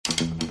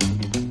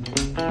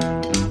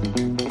Listening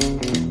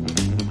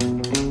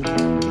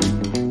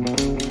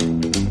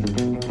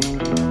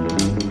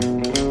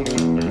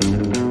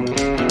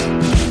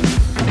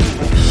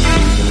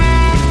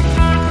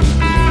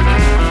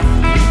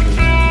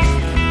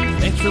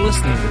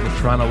to the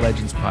Toronto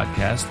Legends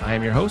podcast. I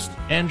am your host,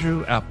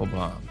 Andrew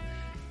Applebaum.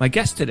 My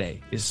guest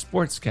today is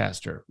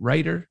sportscaster,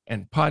 writer,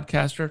 and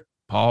podcaster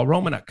Paul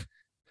Romanuk.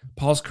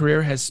 Paul's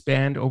career has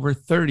spanned over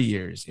 30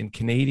 years in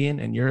Canadian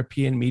and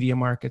European media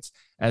markets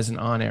as an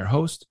on-air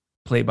host,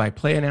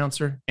 play-by-play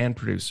announcer, and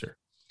producer.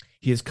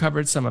 He has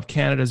covered some of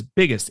Canada's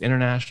biggest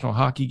international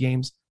hockey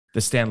games,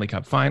 the Stanley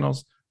Cup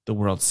Finals, the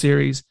World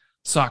Series,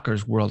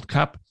 soccer's World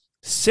Cup,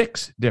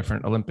 6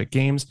 different Olympic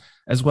Games,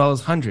 as well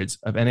as hundreds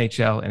of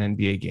NHL and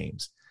NBA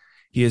games.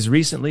 He has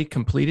recently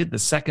completed the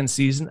second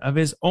season of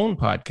his own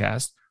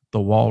podcast, The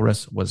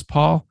Walrus Was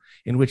Paul,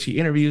 in which he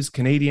interviews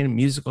Canadian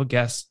musical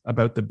guests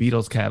about the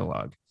Beatles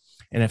catalog.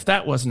 And if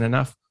that wasn't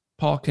enough,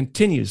 Paul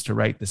continues to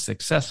write the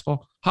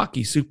successful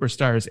Hockey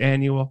Superstars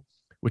Annual,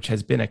 which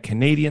has been a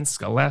Canadian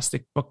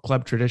Scholastic Book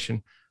Club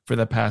tradition for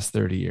the past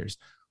 30 years.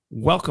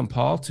 Welcome,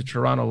 Paul, to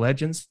Toronto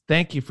Legends.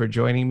 Thank you for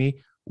joining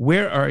me.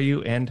 Where are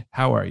you and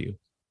how are you?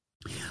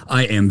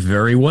 I am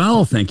very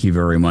well, thank you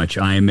very much.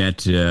 I am at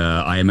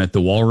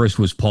the Walrus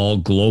Was Paul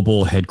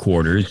Global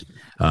Headquarters,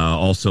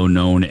 also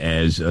known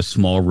as a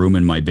small room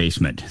in my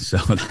basement. So,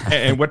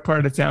 and what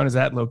part of town is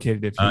that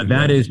located? If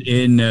that is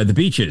in the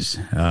Beaches.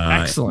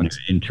 Excellent.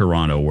 In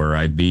Toronto, where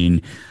I've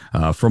been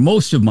for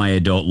most of my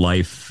adult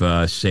life,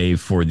 save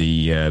for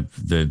the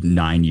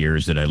 9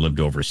 years that I lived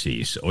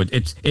overseas. So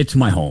it's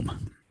my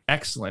home.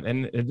 Excellent.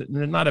 And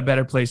there's not a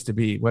better place to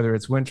be, whether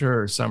it's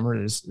winter or summer.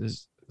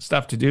 There's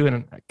stuff to do.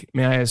 And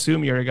may I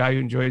assume you're a guy who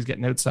enjoys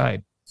getting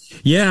outside?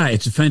 Yeah,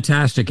 it's a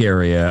fantastic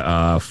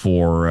area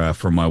for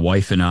my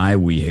wife and I.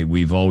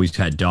 We've always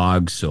had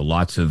dogs, so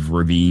lots of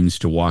ravines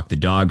to walk the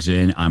dogs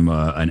in. I'm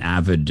an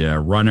avid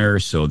runner,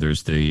 so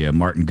there's the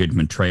Martin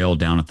Goodman Trail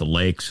down at the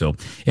lake. So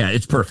yeah,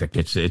 it's perfect.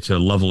 It's a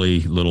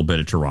lovely little bit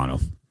of Toronto.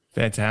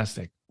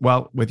 Fantastic.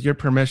 Well, with your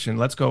permission,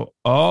 let's go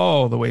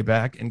all the way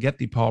back and get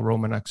the Paul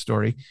Romanuk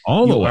story.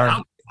 All the way.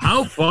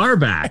 How far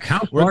back?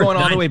 We're going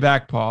all the way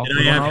back, Paul.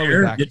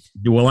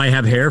 Will I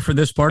have hair for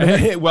this part of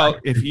it? Well,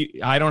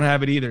 I don't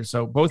have it either.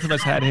 So both of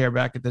us had hair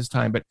back at this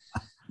time, but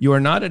you are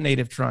not a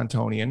native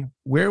Torontonian.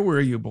 Where were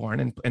you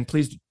born? And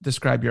please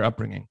describe your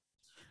upbringing.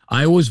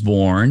 I was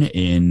born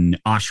in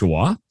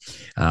Oshawa,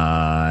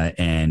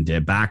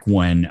 and back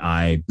when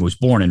I was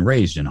born and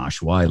raised in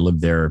Oshawa, I lived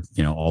there,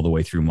 all the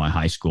way through my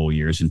high school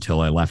years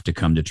until I left to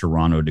come to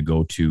Toronto to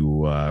go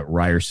to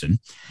Ryerson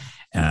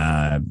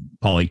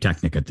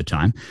Polytechnic at the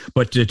time.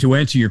 But to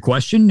answer your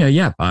question,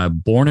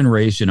 born and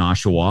raised in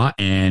Oshawa,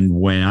 and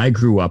when I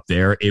grew up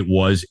there, it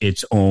was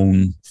its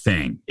own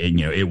thing.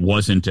 It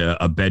wasn't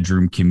a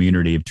bedroom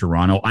community of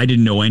Toronto. I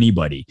didn't know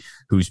anybody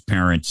whose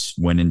parents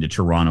went into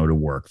Toronto to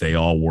work. They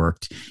all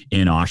worked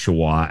in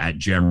Oshawa at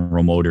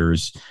General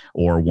Motors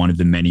or one of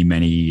the many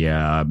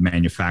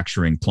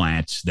manufacturing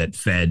plants that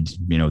fed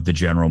the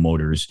General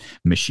Motors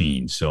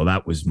machines. So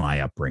that was my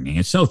upbringing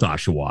in South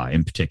Oshawa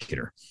in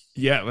particular.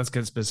 Yeah, let's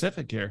get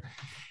specific here.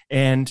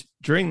 And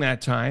during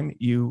that time,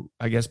 you,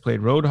 I guess,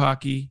 played road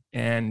hockey,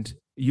 and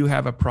you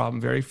have a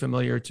problem very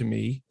familiar to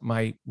me.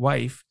 My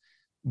wife,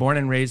 born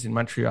and raised in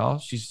Montreal,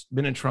 she's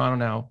been in Toronto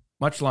now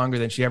much longer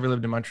than she ever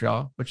lived in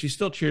Montreal, but she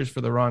still cheers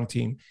for the wrong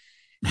team.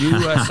 You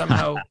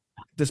somehow,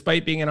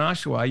 despite being in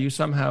Oshawa, you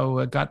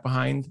somehow got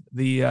behind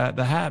the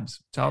Habs.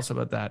 Tell us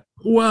about that.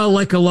 Well,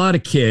 like a lot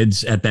of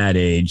kids at that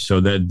age, so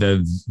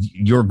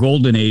your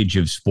golden age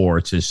of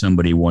sports, as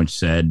somebody once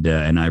said,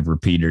 and I've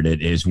repeated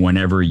it, is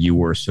whenever you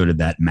were sort of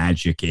that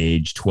magic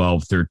age,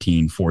 12,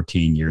 13,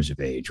 14 years of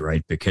age,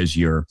 right? Because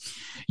you're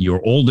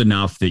old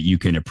enough that you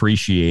can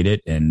appreciate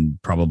it and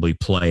probably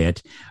play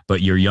it,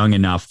 but you're young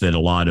enough that a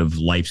lot of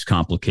life's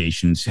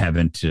complications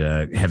haven't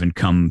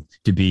come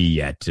to be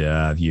yet.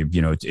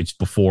 It's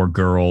before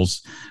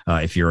girls.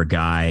 If you're a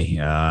guy,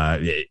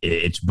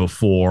 it's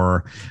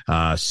before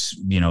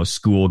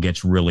school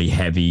gets really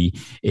heavy.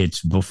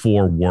 It's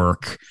before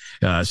work.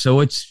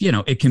 So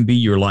it can be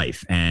your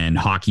life. And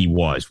hockey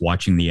was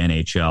watching the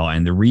NHL.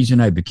 And the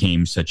reason I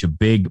became such a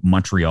big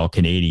Montreal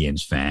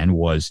Canadiens fan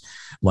was,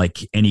 like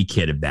any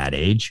kid of that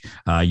age,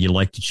 you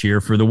like to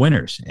cheer for the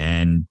winners.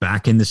 And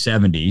back in the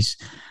 70s,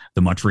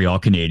 the Montreal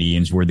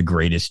Canadiens were the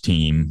greatest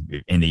team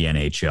in the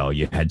NHL.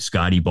 You had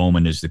Scotty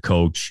Bowman as the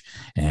coach,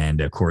 and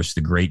of course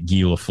the great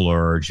Guy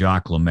Lafleur,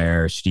 Jacques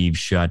Lemaire, Steve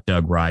Shutt,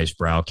 Doug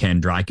Risebrough, Ken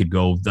Dry. I could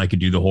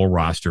do the whole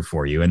roster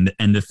for you.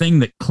 And the thing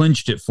that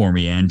clinched it for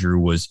me, Andrew,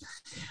 was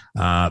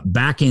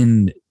back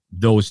in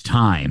those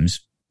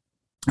times,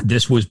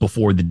 this was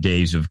before the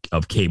days of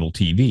cable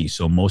TV.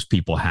 So most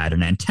people had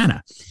an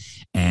antenna.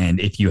 And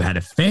if you had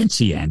a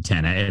fancy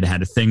antenna, it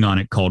had a thing on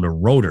it called a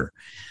rotor,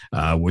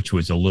 which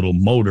was a little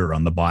motor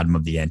on the bottom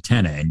of the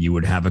antenna. And you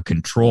would have a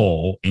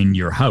control in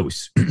your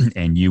house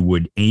and you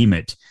would aim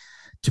it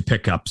to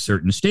pick up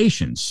certain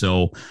stations.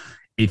 So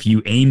if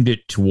you aimed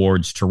it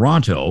towards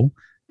Toronto,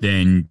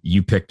 then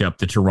you picked up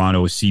the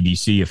Toronto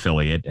CBC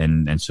affiliate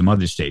and some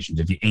other stations.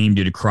 If you aimed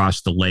it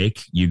across the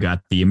lake, you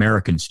got the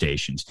American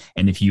stations.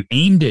 And if you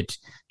aimed it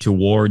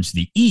towards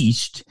the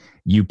east,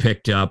 you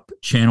picked up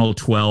Channel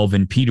 12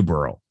 in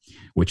Peterborough,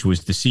 which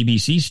was the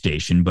CBC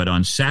station. But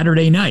on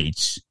Saturday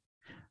nights,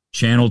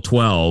 Channel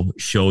 12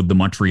 showed the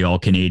Montreal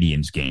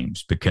Canadiens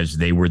games because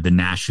they were the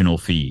national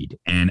feed.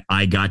 And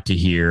I got to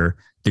hear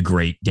the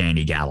great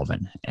Danny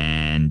Gallivan.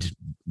 And,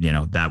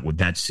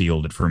 that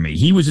sealed it for me.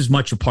 He was as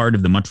much a part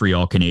of the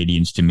Montreal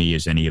Canadiens to me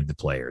as any of the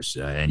players.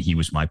 And he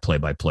was my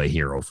play-by-play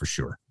hero for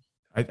sure.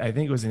 I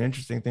think it was an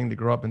interesting thing to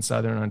grow up in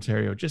Southern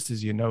Ontario. Just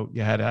as you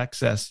had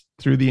access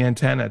through the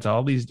antenna to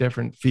all these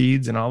different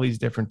feeds and all these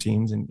different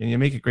teams. And you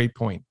make a great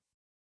point.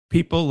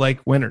 People like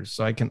winners.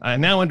 So I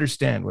now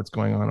understand what's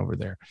going on over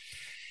there.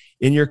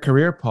 In your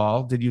career,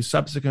 Paul, did you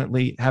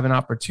subsequently have an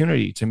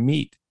opportunity to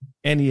meet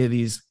any of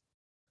these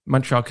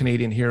Montreal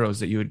Canadian heroes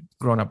that you had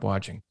grown up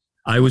watching?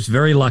 I was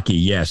very lucky.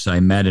 Yes,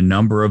 I met a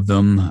number of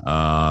them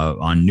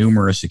on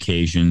numerous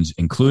occasions,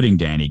 including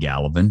Danny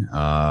Gallivan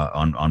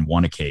on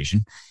one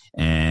occasion.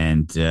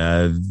 And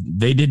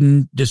they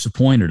didn't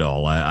disappoint at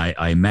all.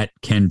 I met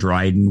Ken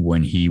Dryden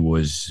when he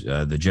was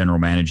the general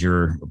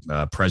manager,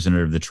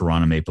 president of the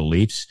Toronto Maple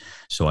Leafs.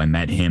 So I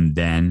met him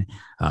then.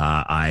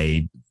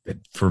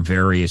 For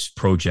various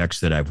projects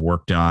that I've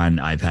worked on,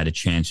 I've had a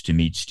chance to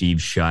meet Steve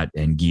Shutt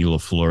and Guy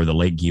Lafleur, the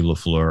late Guy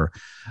Lafleur,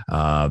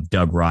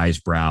 Doug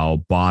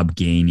Risebrough, Bob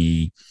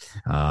Gainey,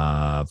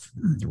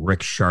 Rick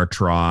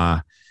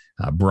Chartrand,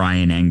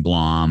 Brian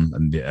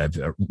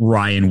Engblom,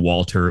 Ryan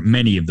Walter,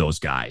 many of those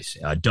guys,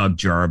 Doug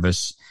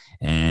Jarvis,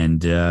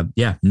 and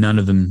none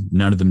of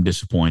them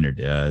disappointed.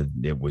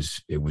 It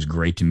was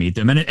great to meet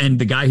them, and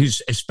the guy who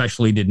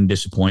especially didn't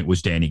disappoint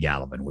was Danny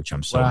Gallivan, which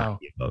I'm so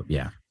happy about.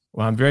 Yeah.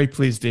 Well, I'm very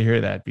pleased to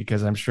hear that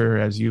because I'm sure,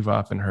 as you've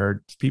often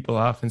heard, people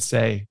often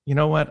say, you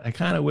know what, I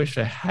kind of wish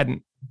I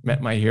hadn't met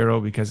my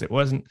hero because they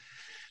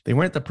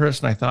weren't the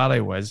person I thought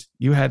I was.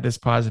 You had this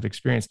positive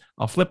experience.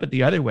 I'll flip it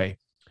the other way.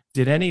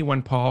 Did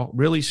anyone, Paul,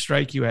 really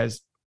strike you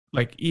as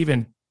like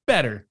even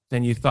better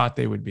than you thought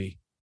they would be?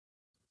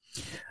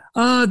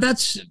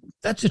 That's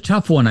a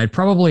tough one. I'd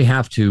probably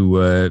have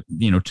to,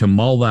 to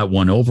mull that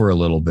one over a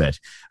little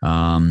bit.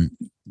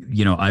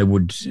 I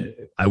would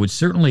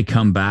certainly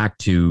come back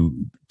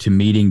to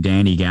meeting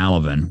Danny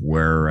Gallivan,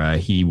 where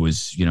he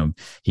was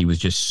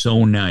just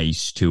so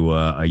nice to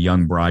a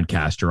young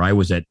broadcaster. I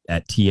was at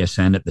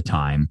TSN at the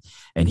time,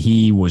 and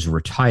he was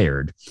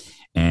retired.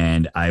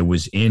 And I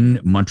was in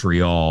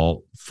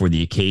Montreal for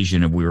the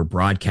occasion of we were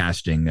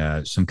broadcasting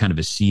some kind of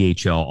a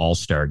CHL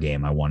All-Star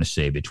game, I want to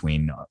say,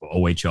 between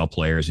OHL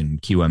players and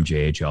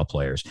QMJHL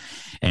players.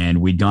 And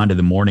we'd gone to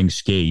the morning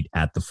skate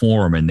at the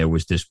Forum, and there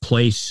was this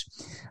place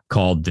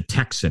called the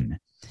Texan,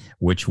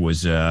 which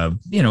was,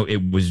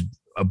 it was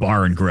a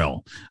bar and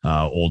grill,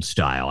 old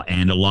style.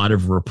 And a lot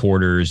of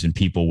reporters and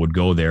people would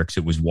go there because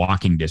it was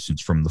walking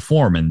distance from the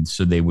Forum. And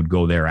so they would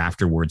go there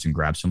afterwards and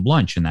grab some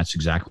lunch. And that's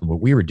exactly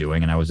what we were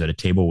doing. And I was at a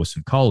table with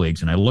some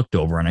colleagues, and I looked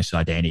over and I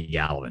saw Danny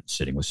Gallivan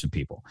sitting with some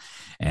people.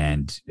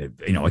 And,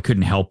 I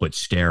couldn't help but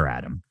stare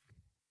at him.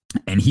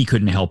 And he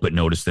couldn't help but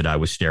notice that I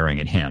was staring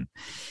at him.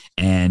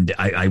 And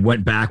I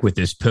went back with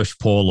this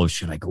push-pull of,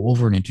 should I go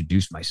over and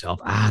introduce myself?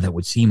 That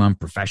would seem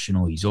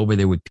unprofessional. He's over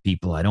there with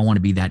people. I don't want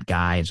to be that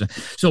guy.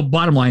 So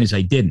bottom line is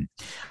I didn't.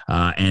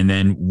 And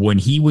then when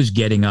he was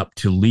getting up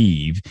to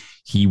leave,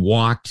 he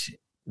walked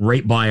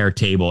right by our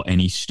table,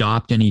 and he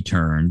stopped and he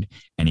turned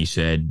and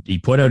he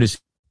put out his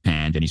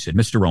hand and he said,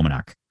 "Mr.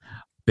 Romanuk,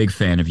 big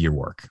fan of your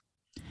work."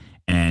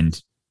 And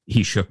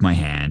he shook my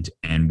hand,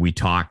 and we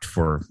talked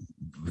for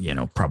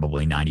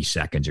probably 90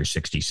 seconds or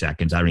 60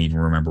 seconds. I don't even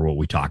remember what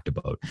we talked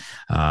about.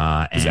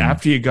 And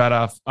after you got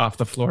off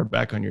the floor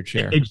back on your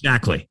chair.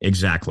 Exactly.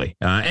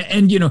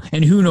 And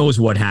who knows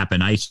what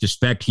happened. I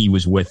suspect he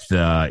was with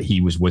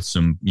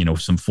some,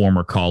 some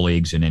former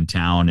colleagues and in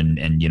town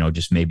and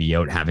just maybe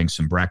out having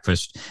some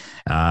breakfast.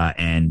 Who's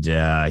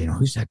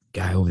that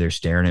guy over there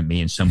staring at me?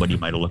 And somebody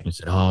might have looked and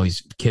said, "Oh,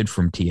 he's a kid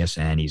from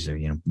TSN. He's a,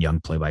 young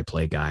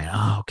play-by-play guy."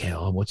 "Oh, okay.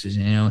 Oh, what's his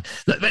name?"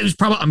 It was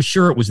probably, I'm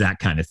sure it was that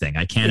kind of thing.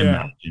 I can't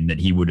imagine that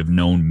he would have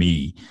known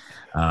me.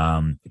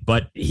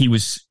 But he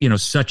was,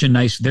 such a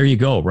nice, there you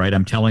go, right?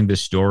 I'm telling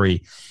this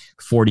story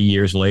 40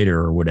 years later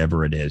or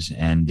whatever it is.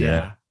 And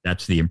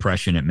that's the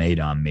impression it made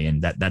on me.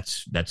 And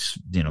that's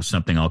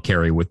something I'll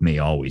carry with me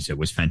always. It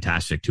was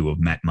fantastic to have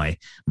met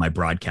my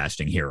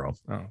broadcasting hero.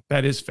 Oh,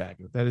 that is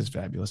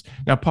fabulous.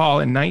 Now,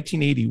 Paul, in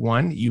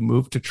 1981, you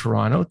moved to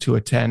Toronto to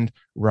attend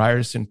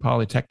Ryerson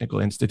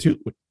Polytechnical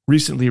Institute,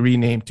 recently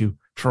renamed to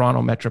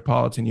Toronto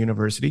Metropolitan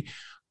University.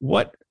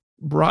 What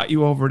brought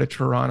you over to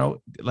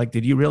Toronto? Like,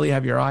 did you really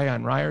have your eye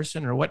on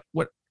Ryerson, or what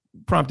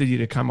prompted you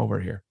to come over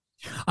here?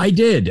 I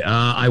did.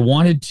 I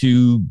wanted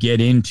to get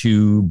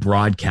into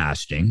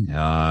broadcasting,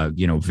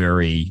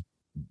 very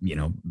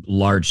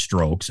large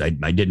strokes. I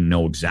didn't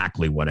know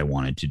exactly what I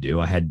wanted to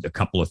do. I had a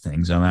couple of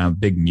things. I'm a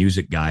big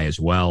music guy as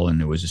well. And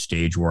there was a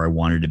stage where I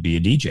wanted to be a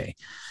DJ.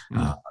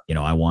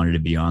 I wanted to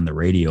be on the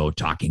radio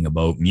talking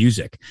about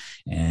music.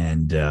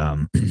 And,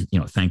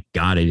 thank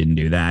God I didn't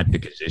do that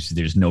because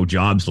there's no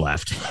jobs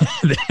left.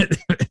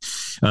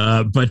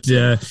 But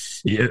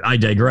I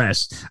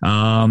digress.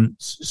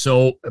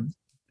 So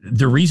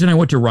the reason I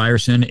went to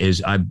Ryerson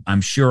is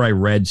I'm sure I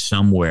read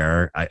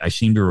somewhere, I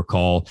seem to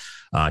recall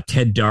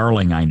Ted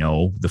Darling, I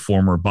know, the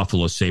former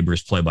Buffalo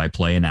Sabres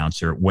play-by-play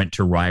announcer, went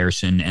to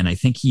Ryerson, and I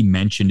think he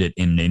mentioned it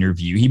in an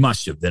interview. He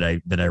must have, that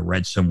I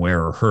read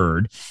somewhere or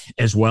heard,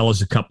 as well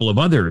as a couple of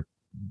other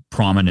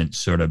prominent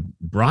sort of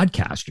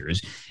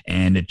broadcasters.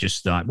 And it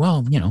just thought,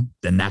 well,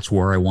 then that's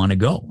where I want to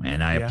go.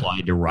 And I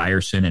applied to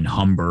Ryerson and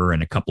Humber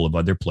and a couple of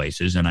other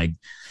places. And I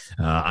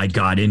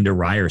got into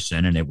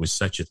Ryerson, and it was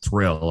such a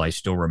thrill. I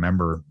still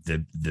remember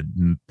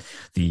the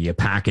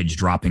package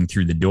dropping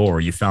through the door.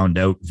 You found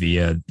out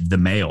via the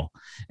mail,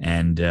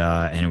 and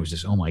it was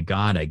just, oh my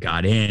God, I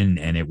got in,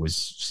 and it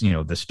was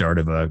the start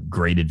of a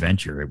great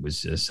adventure. It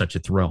was such a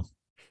thrill.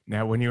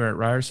 Now, when you were at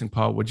Ryerson,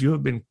 Paul, would you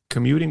have been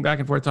commuting back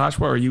and forth to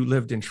Oshawa, or you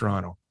lived in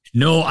Toronto?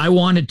 No, I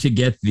wanted to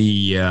take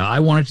the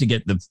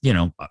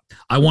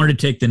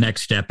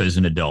next step as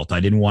an adult. I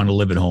didn't want to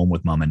live at home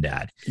with mom and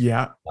dad.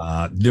 Yeah.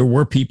 There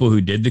were people who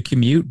did the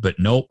commute, but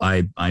nope,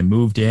 I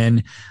moved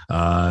in,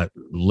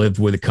 lived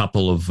with a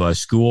couple of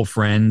school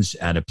friends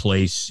at a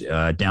place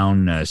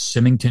down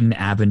Symington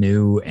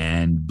Avenue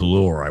and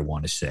Bloor, I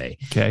want to say.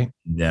 Okay.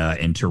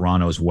 In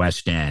Toronto's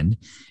West End.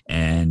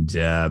 And,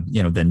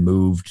 then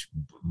moved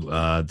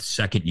the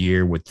second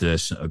year with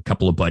a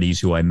couple of buddies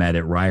who I met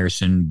at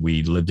Ryerson.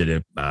 We lived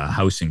at a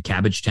house in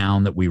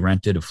Cabbagetown that we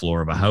rented, a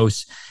floor of a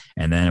house.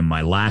 And then in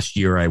my last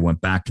year, I went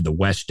back to the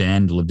West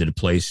End, lived at a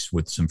place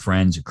with some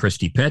friends at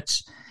Christie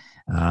Pitts.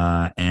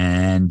 I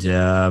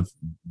never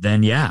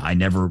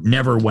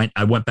went.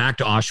 I went back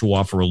to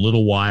Oshawa for a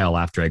little while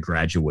after I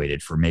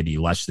graduated, for maybe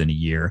less than a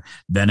year.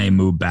 Then I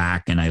moved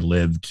back and I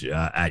lived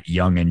at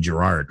Yonge and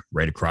Gerrard,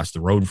 right across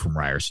the road from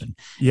Ryerson.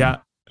 Yeah.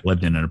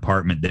 Lived in an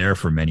apartment there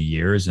for many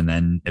years. And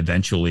then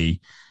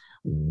eventually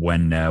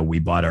when we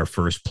bought our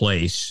first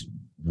place,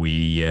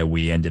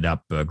 we ended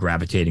up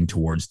gravitating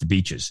towards the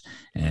beaches.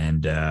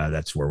 And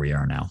that's where we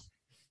are now.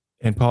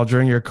 And Paul,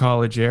 during your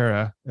college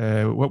era,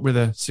 what were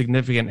the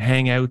significant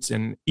hangouts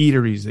and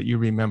eateries that you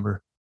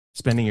remember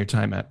spending your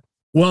time at?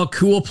 Well,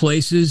 cool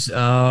places.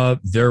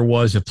 There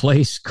was a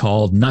place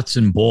called Nuts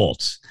and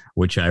Bolts,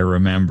 which I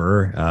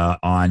remember I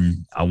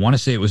want to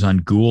say it was on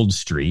Gould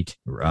Street,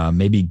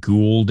 maybe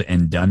Gould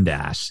and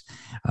Dundas.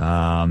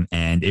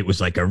 And it was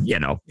like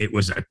it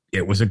was a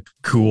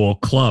cool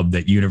club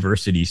that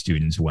university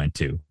students went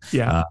to.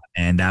 Yeah.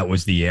 And that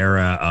was the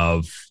era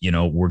of,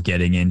 we're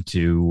getting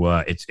into,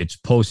 it's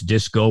post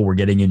disco. We're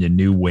getting into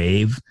new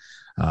wave.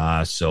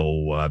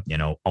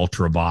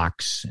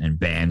 Ultravox and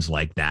bands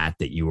like that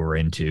you were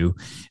into.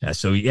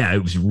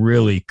 It was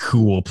really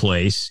cool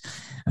place.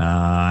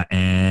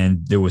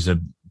 And there was a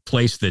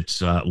place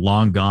that's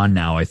long gone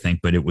now, I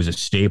think, but it was a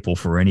staple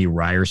for any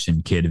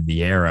Ryerson kid of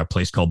the era, a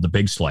place called the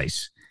Big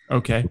Slice.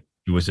 Okay.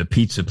 It was a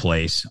pizza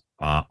place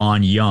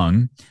on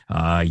Yonge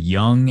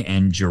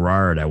and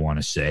Gerrard, I want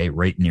to say,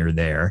 right near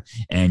there.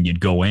 And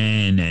you'd go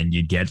in and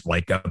you'd get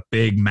like a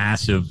big,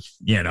 massive,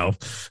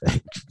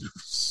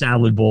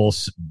 salad bowl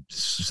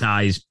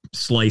size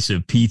slice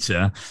of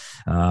pizza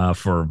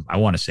for, I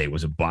want to say it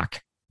was $1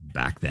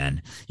 back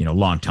then, a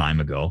long time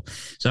ago.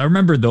 So I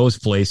remember those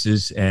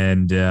places,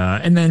 and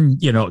then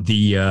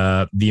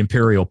the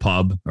Imperial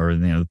Pub, or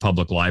the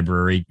public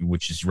library,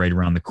 which is right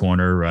around the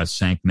corner,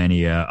 sank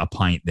many a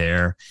pint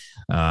there.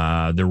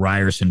 The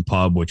Ryerson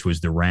Pub, which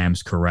was the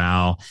Rams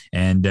Corral,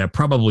 and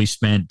probably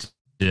spent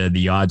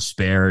the odd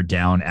spare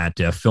down at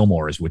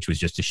Fillmore's, which was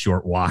just a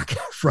short walk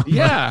from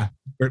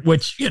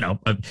which young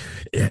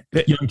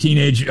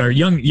teenage or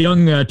young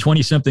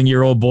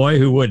 20-something-year-old boy,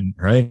 who wouldn't,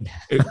 right?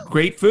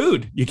 Great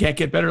food. You can't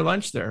get better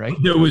lunch there, right?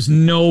 There was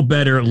no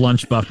better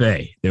lunch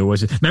buffet.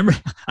 Remember,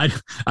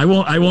 I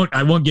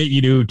won't get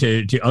you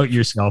to out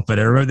yourself, but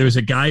I remember there was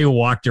a guy who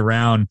walked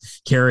around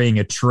carrying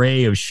a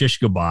tray of shish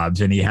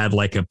kebabs, and he had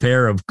like a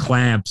pair of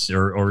clamps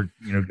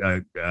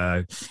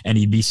and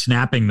he'd be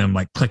snapping them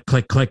like click,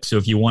 click, click. So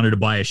if you wanted to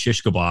buy a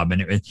shish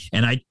kebab,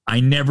 and I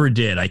never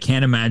did. I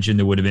can't imagine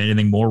there would have been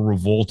anything more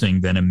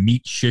revolting than a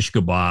meat shish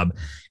kebab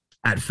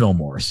at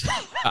Fillmore's.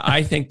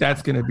 I think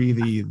that's going to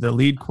be the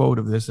lead quote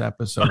of this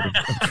episode of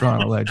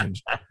Toronto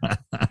Legends.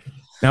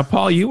 Now,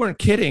 Paul, you weren't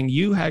kidding.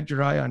 You had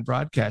your eye on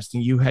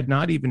broadcasting. You had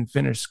not even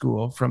finished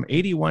school. From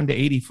 81 to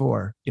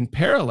 84, in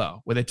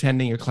parallel with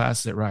attending your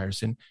classes at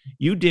Ryerson,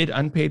 you did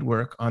unpaid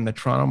work on the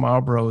Toronto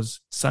Marlborough's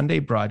Sunday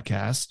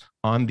broadcasts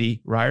on the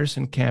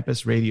Ryerson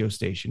campus radio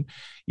station.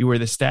 You were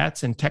the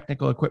stats and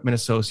technical equipment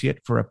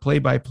associate for a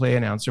play-by-play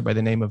announcer by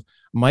the name of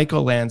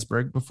Michael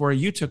Landsberg before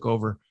you took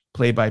over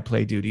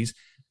play-by-play duties.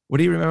 What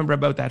do you remember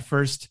about that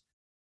first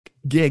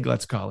gig,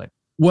 let's call it?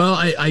 Well,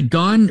 I'd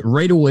gone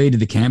right away to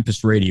the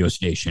campus radio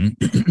station,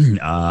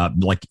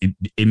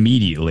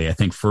 immediately. I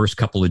think first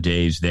couple of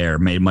days there, it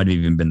might have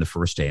even been the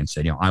first day, and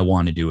said, I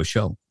want to do a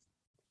show.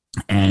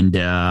 And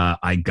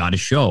I got a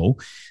show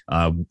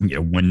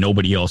when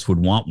nobody else would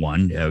want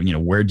one.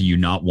 Where do you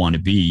not want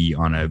to be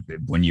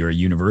when you're a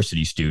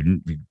university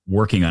student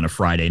working on a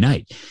Friday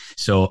night?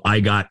 So I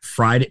got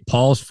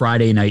Paul's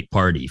Friday night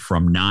party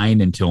from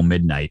 9 until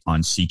midnight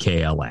on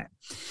CKLN.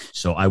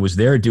 So I was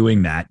there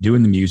doing the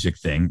music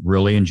thing,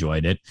 really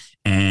enjoyed it.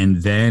 And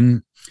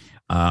then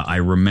I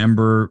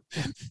remember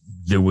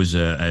there was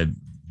I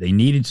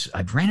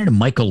ran into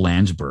Michael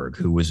Landsberg,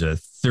 who was a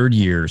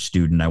third-year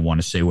student, I want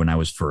to say, when I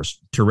was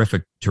first.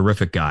 Terrific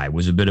guy.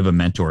 Was a bit of a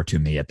mentor to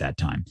me at that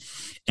time.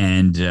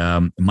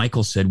 And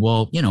Michael said,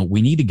 well,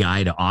 we need a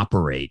guy to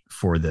operate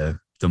for the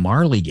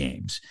Marley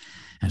games.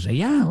 I was like,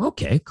 yeah,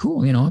 okay,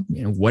 cool.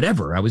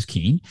 Whatever. I was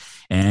keen.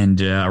 And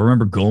I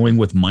remember going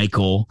with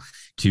Michael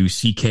to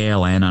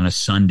CKLN on a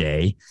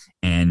Sunday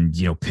and,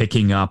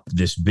 picking up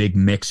this big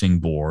mixing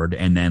board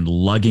and then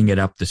lugging it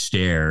up the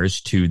stairs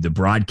to the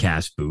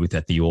broadcast booth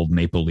at the old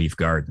Maple Leaf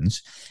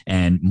Gardens.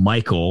 And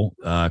Michael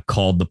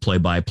called the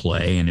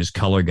play-by-play, and his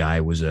color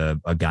guy was a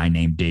guy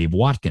named Dave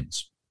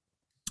Watkins.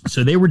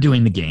 So they were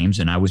doing the games,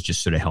 and I was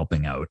just sort of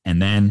helping out. And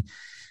then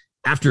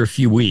after a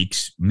few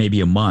weeks,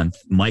 maybe a month,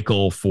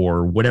 Michael,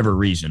 for whatever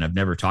reason, I've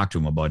never talked to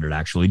him about it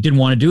actually, didn't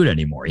want to do it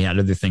anymore. He had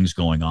other things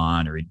going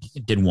on, or he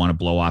didn't want to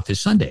blow off his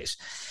Sundays.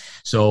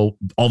 So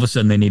all of a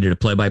sudden they needed a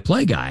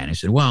play-by-play guy. And I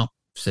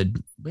said,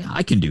 yeah,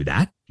 I can do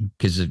that,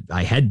 because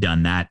I had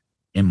done that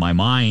in my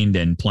mind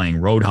and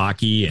playing road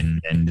hockey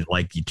and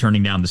like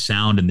turning down the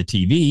sound and the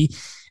TV.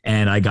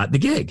 And I got the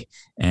gig.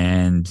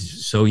 And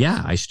so,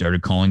 yeah, I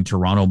started calling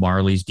Toronto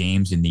Marlies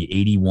games in the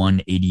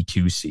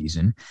 81-82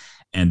 season.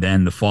 And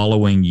then the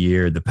following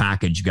year, the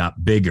package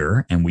got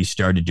bigger and we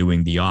started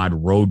doing the odd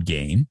road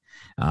game.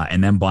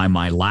 And then by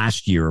my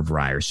last year of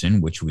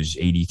Ryerson, which was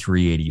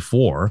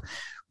 83-84,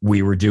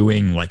 we were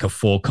doing like a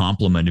full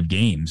complement of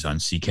games on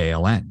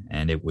CKLN.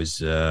 And it was,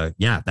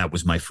 that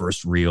was my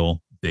first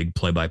real big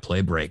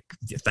play-by-play break,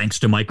 thanks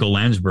to Michael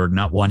Landsberg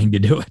not wanting to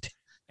do it.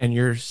 And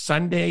your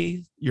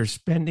Sunday, you're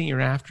spending your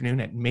afternoon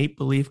at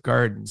Maple Leaf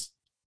Gardens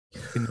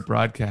in the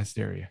broadcast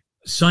area.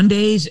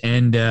 Sundays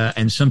and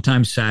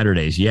sometimes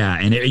Saturdays. Yeah.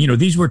 And,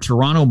 these were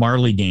Toronto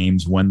Marley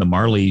games when the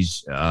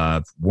Marlies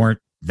weren't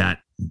that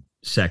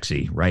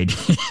sexy, right?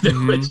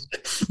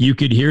 You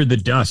could hear the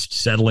dust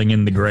settling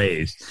in the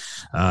graves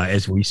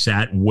as we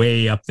sat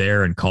way up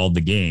there and called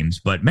the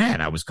games. But man,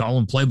 I was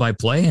calling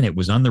play-by-play and it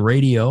was on the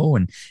radio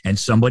and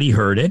somebody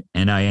heard it.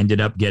 And I ended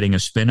up getting a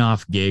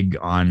spinoff gig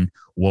on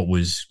what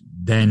was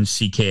then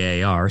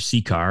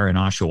CKAR in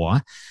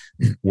Oshawa,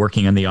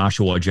 working on the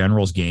Oshawa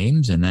Generals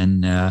games, and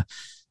then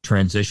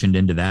transitioned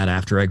into that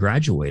after I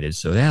graduated.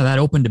 So yeah, that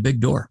opened a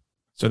big door.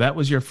 So that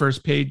was your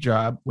first paid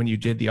job when you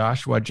did the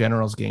Oshawa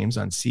Generals games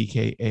on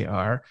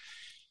CKAR.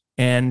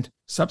 And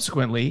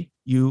subsequently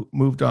you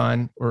moved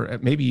on, or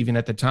maybe even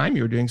at the time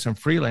you were doing some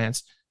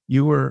freelance.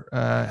 You were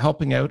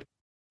helping out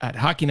at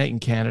Hockey Night in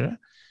Canada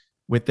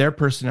with their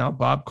personnel,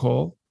 Bob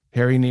Cole,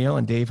 Harry Neal,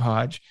 and Dave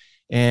Hodge.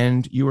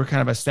 And you were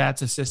kind of a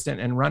stats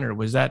assistant and runner.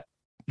 Was that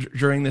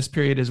during this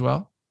period as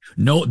well?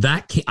 No,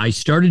 I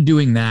started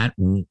doing that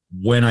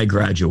when I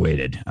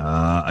graduated.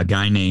 A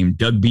guy named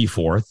Doug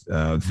Beforth,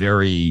 a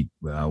very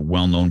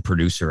well-known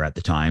producer at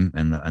the time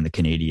on the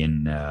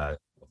Canadian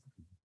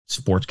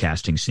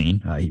sportscasting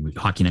scene. He was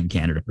Hockey Night in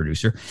Canada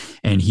producer,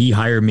 and he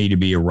hired me to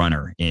be a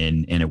runner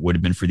and it would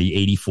have been for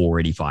the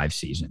 84-85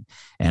 season.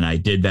 And I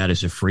did that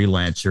as a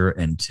freelancer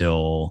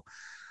until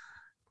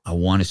I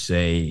want to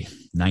say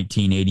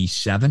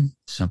 1987,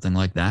 something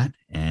like that.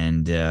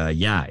 And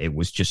it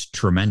was just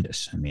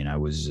tremendous. I mean,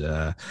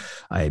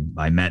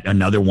 I met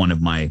another one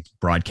of my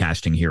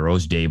broadcasting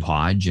heroes, Dave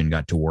Hodge, and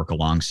got to work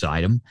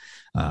alongside him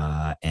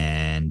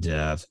and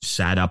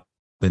sat up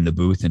in the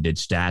booth and did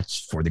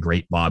stats for the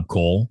great Bob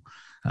Cole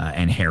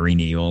and Harry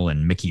Neal,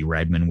 and Mickey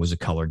Redmond was a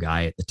color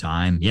guy at the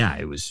time. Yeah,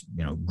 it was,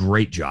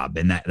 great job.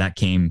 And that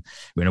came,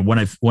 when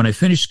I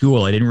finished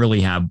school,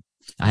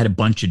 I had a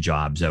bunch of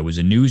jobs. I was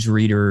a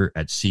newsreader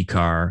at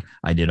CKAR.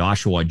 I did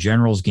Oshawa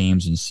Generals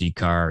games in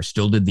CKAR,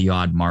 still did the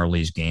odd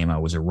Marlies game. I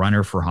was a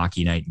runner for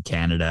Hockey Night in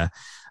Canada,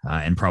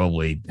 and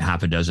probably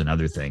half a dozen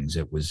other things.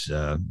 It was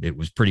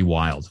pretty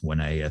wild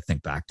when I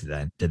think back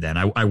to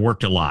that. I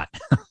worked a lot.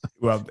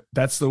 Well,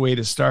 that's the way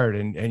to start.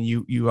 And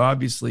you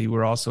obviously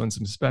were also in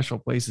some special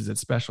places at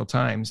special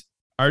times.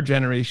 Our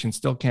generation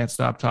still can't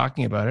stop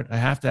talking about it. I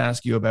have to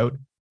ask you about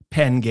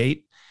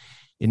Penngate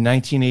in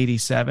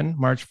 1987,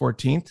 March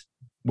 14th.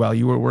 While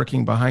you were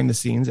working behind the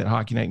scenes at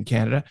Hockey Night in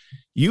Canada,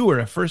 you were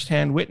a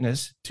firsthand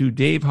witness to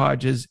Dave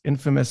Hodge's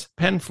infamous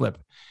pen flip,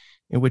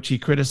 in which he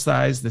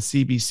criticized the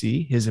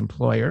CBC, his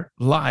employer,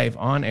 live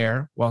on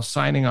air while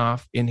signing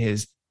off in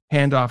his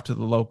handoff to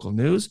the local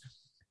news.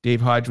 Dave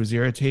Hodge was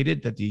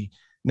irritated that the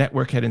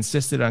network had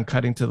insisted on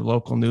cutting to the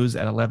local news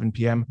at 11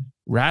 p.m.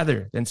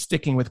 rather than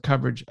sticking with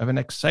coverage of an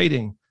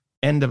exciting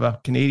end of a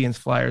Canadiens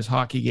Flyers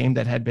hockey game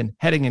that had been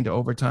heading into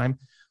overtime.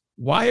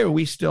 why are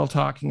we still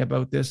talking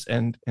about this?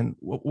 And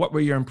what were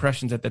your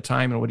impressions at the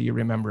time, and what do you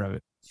remember of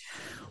it?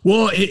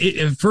 Well,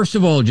 first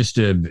of all, just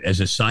as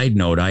a side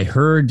note, I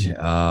heard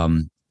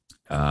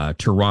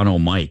Toronto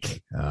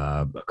Mike,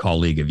 a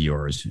colleague of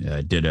yours,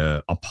 did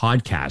a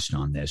podcast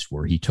on this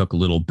where he took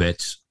little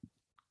bits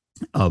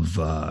of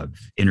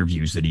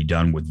interviews that he'd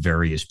done with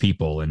various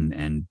people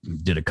and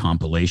did a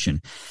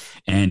compilation.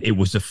 And it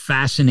was a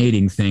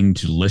fascinating thing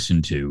to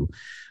listen to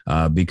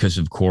because,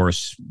 of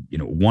course,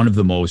 one of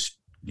the most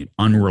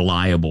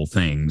unreliable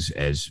things,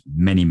 as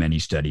many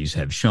studies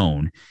have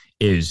shown,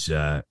 is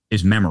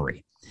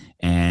memory.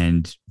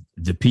 And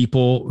the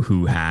people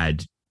who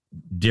had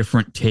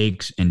different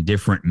takes and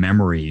different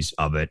memories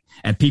of it,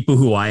 and people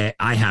who I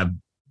have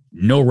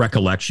no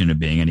recollection of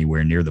being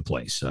anywhere near the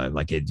place,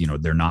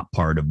 they're not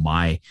part of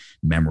my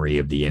memory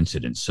of the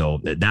incident. So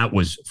that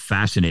was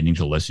fascinating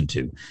to listen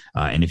to.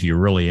 And if you're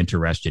really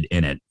interested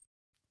in it,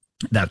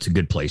 that's a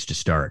good place to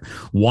start.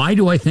 Why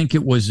do I think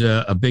it was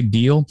a big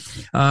deal?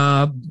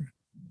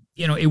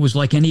 It was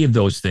like any of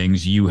those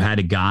things. You had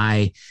a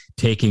guy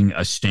taking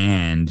a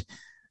stand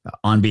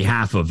on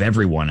behalf of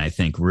everyone, I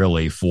think,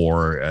 really,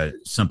 for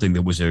something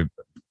that was a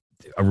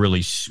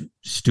really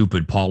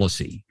stupid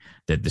policy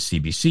that the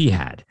CBC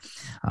had.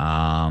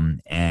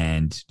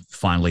 And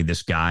finally,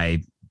 this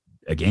guy,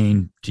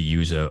 again, to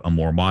use a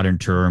more modern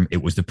term,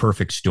 it was the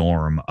perfect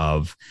storm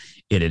of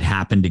it had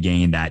happened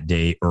again that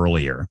day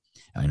earlier.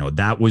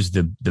 That was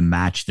the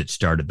match that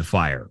started the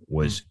fire.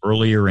 Was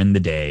earlier in the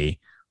day,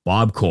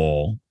 Bob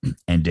Cole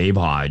and Dave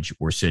Hodge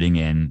were sitting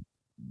in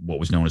what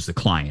was known as the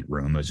client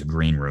room, as a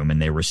green room,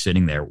 and they were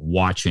sitting there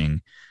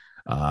watching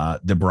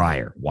the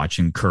Brier,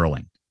 watching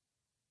curling.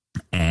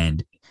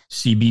 And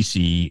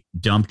CBC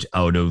dumped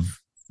out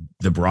of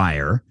the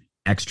Brier,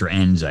 extra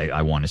ends,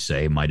 I want to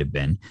say, might have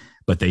been,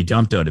 but they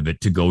dumped out of it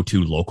to go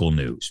to local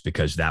news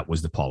because that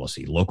was the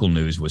policy. Local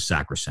news was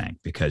sacrosanct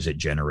because it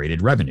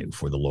generated revenue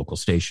for the local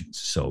stations.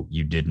 So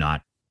you did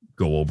not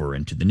go over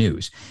into the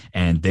news.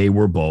 And they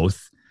were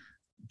both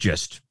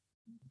just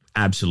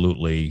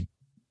absolutely,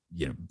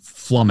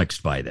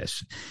 flummoxed by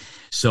this.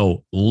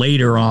 So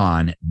later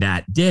on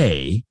that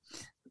day,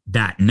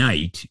 that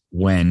night,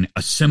 when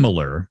a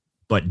similar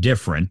but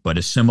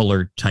a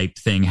similar type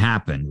thing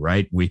happened,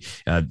 right?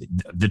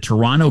 The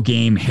Toronto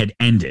game had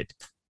ended,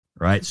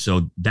 right?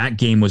 So that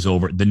game was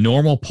over. The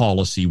normal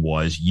policy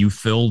was you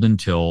filled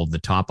until the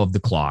top of the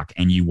clock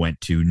and you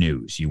went to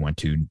news. You went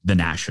to the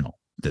national,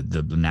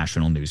 the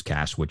national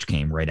newscast, which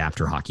came right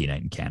after Hockey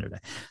Night in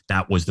Canada.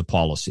 That was the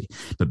policy.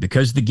 But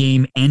because the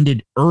game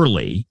ended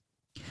early,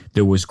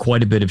 there was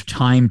quite a bit of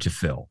time to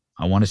fill.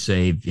 I want to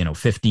say,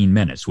 15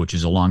 minutes, which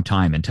is a long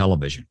time in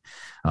television.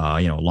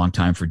 A long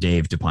time for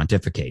Dave to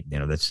pontificate.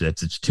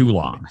 It's too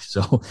long.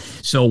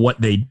 So what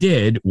they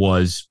did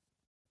was,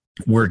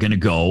 we're going to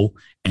go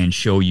and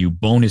show you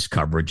bonus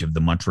coverage of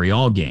the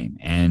Montreal game.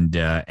 And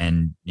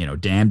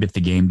damned if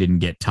the game didn't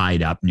get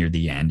tied up near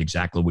the end,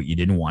 exactly what you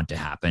didn't want to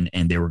happen.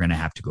 And they were going to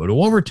have to go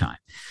to overtime.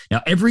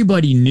 Now,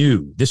 everybody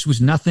knew this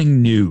was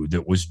nothing new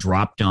that was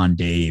dropped on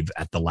Dave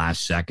at the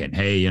last second.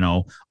 Hey,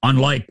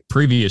 unlike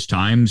previous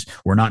times,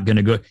 we're not going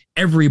to go.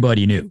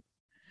 Everybody knew.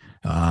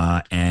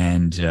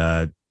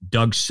 And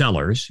Doug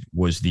Sellers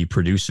was the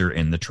producer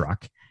in the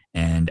truck.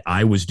 And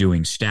I was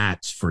doing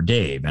stats for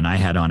Dave, and I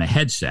had on a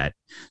headset.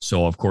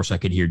 So, of course, I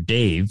could hear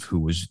Dave, who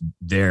was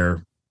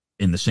there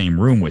in the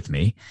same room with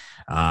me,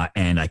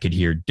 and I could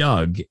hear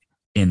Doug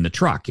in the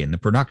truck, in the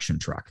production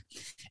truck.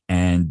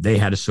 And they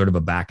had a sort of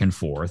a back and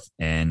forth.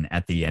 And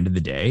at the end of the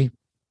day,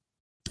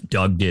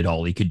 Doug did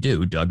all he could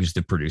do. Doug is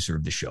the producer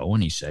of the show,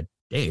 and he said,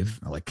 Dave,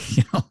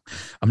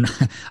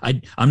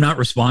 I'm not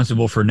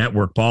responsible for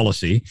network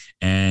policy.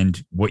 And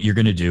what you're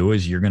going to do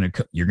is you're going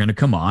to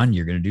come on,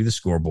 you're going to do the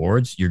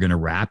scoreboards, you're going to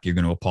rap, you're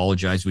going to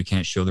apologize. We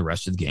can't show the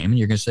rest of the game, and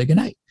you're going to say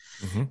goodnight.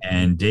 Mm-hmm.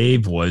 And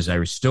Dave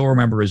I still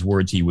remember his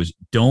words. He was,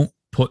 don't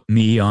put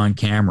me on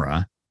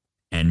camera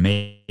and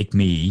make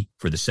me,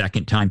 for the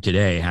second time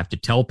today, have to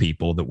tell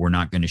people that we're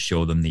not going to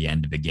show them the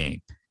end of the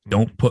game. Mm-hmm.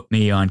 Don't put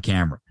me on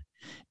camera.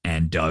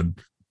 And Doug,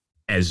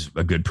 as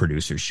a good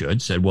producer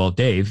should, said, well,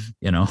 Dave,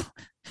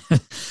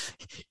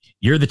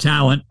 you're the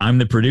talent, I'm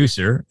the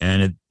producer,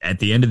 and at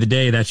the end of the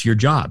day, that's your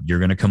job. You're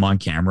going to come on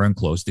camera and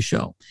close the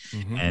show.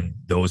 Mm-hmm. And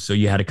so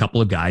you had a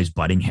couple of guys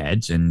butting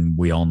heads, and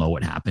we all know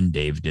what happened.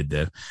 Dave did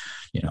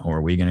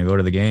are we going to go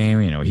to the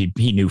game?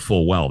 He knew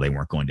full well they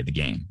weren't going to the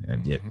game.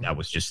 Mm-hmm. That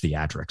was just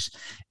theatrics.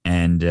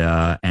 And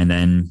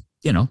then,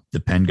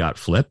 the pen got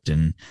flipped,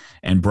 and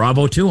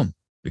bravo to him,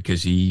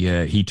 because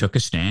he took a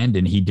stand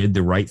and he did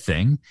the right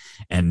thing.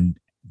 And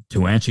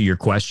to answer your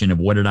question of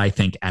what did I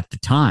think at the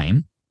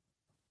time,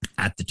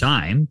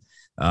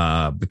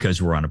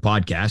 because we're on a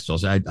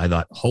podcast, I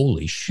thought,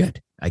 holy shit,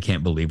 I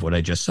can't believe what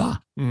I just saw.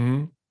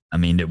 Mm-hmm. I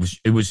mean,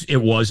 it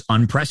was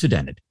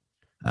unprecedented.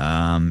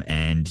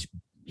 And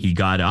he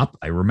got up.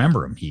 I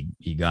remember him.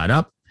 He got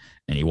up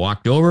and he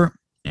walked over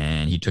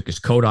and he took his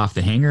coat off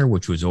the hanger,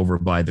 which was over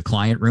by the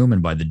client room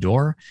and by the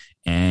door.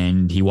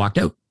 And he walked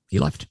out. He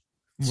left.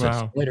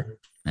 Wow. Later.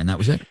 And that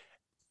was it.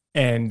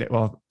 And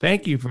well,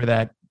 thank you for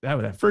that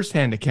that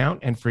firsthand account.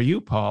 And for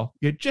you, Paul,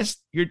 I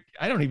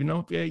don't even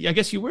know. I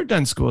guess you were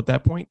done school at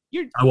that point.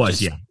 I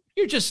was, yeah.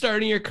 You're just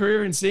starting your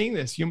career and seeing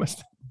this. You must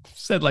have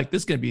said like,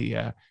 this is going to be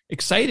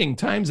exciting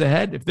times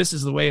ahead. If this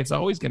is the way it's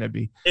always going to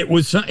be. It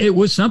was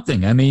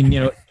something. I mean,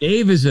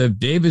 Dave is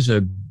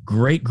a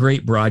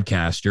great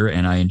broadcaster,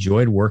 and I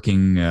enjoyed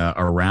working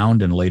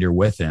around and later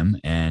with him.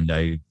 And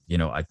I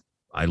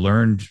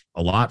learned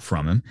a lot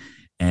from him.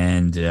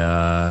 And,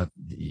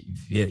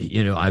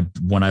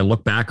 when I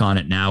look back on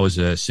it now as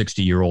a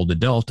 60-year-old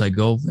adult, I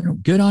go,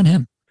 good on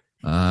him.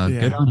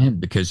 Good on him,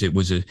 because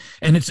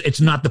and it's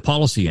not the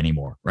policy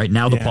anymore. Right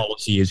now, the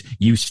policy is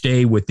you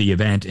stay with the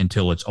event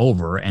until it's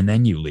over and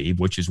then you leave,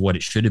 which is what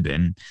it should have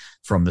been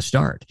from the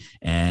start.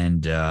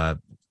 And,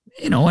 and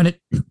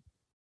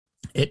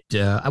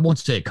I won't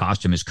say it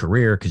cost him his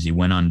career, because he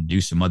went on to do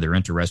some other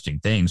interesting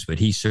things, but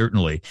he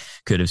certainly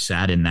could have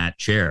sat in that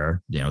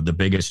chair, the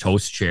biggest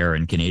host chair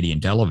in Canadian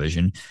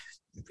television,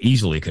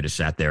 easily could have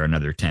sat there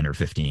another 10 or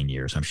 15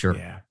 years, I'm sure.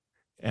 Yeah.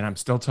 And I'm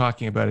still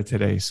talking about it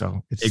today.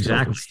 So it's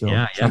exactly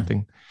still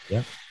something.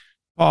 Yeah.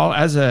 Paul,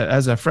 as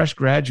a fresh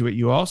graduate,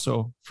 you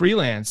also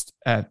freelanced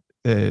at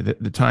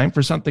the time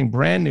for something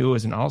brand new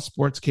as an all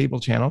sports cable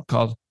channel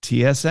called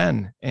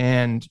TSN.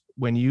 And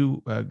when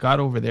you got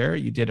over there,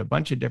 you did a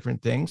bunch of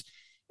different things.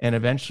 And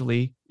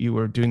eventually you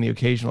were doing the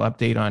occasional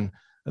update on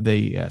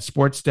the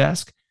sports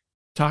desk.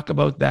 Talk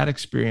about that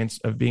experience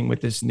of being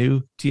with this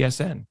new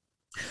TSN.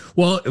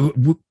 Well,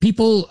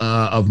 people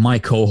of my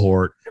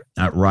cohort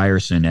at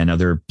Ryerson and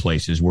other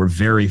places were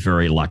very,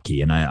 very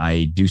lucky. And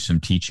I do some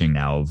teaching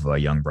now of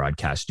young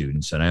broadcast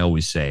students. And I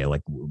always say,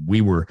 like, we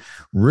were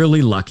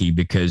really lucky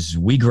because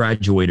we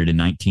graduated in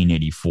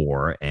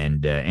 1984.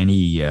 And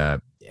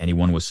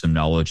anyone with some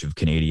knowledge of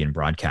Canadian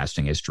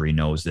broadcasting history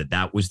knows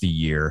that was the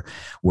year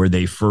where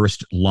they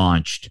first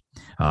launched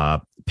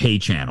pay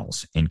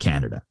channels in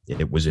Canada.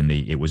 It was in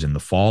the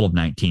fall of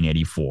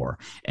 1984,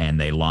 and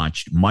they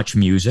launched Much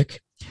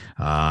Music,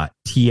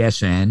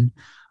 TSN.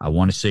 I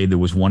want to say there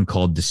was one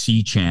called the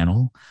C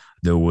Channel.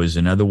 There was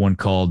another one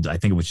called, I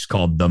think it was just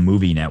called the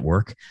Movie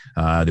Network.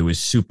 There was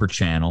Super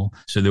Channel.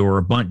 So there were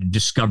a bunch.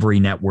 Discovery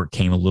Network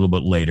came a little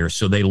bit later.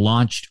 So they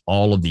launched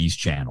all of these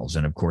channels.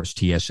 And of course,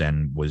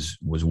 TSN was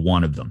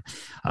one of them.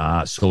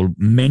 So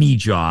many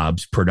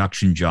jobs,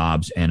 production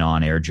jobs and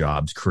on-air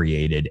jobs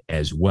created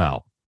as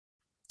well.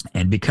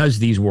 And because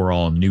these were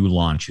all new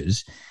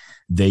launches,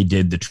 they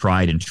did the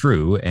tried and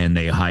true, and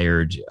they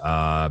hired,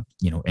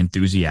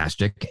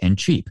 enthusiastic and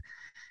cheap.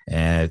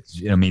 There's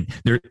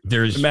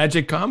the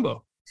magic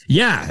combo.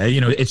 Yeah.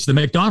 It's the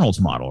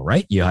McDonald's model,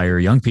 right? You hire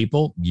young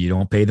people, you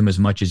don't pay them as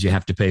much as you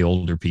have to pay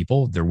older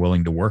people. They're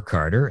willing to work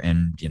harder,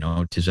 and,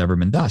 'tis ever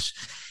been thus.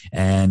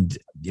 And,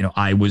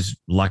 I was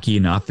lucky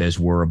enough, as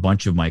were a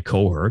bunch of my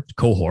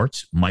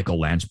cohorts, Michael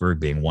Landsberg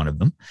being one of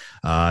them,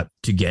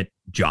 to get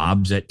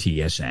jobs at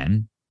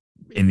TSN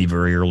in the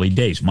very early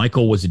days.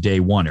 Michael was a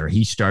day oneer.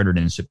 He started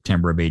in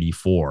September of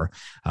 84.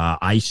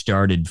 I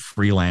started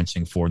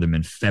freelancing for them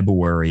in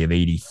February of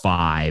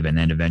 85, and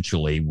then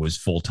eventually was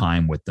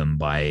full-time with them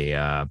by,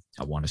 I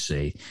want to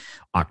say,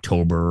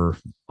 October,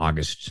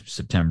 August,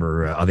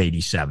 September of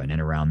 87,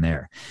 and around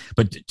there.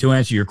 But to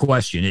answer your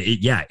question,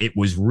 it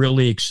was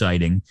really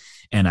exciting.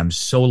 And I'm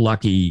so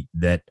lucky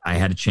that I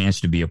had a chance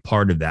to be a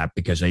part of that,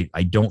 because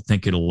I don't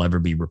think it'll ever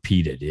be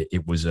repeated.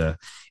 It was a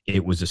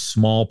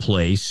small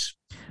place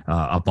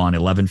up on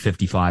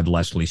 1155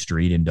 Leslie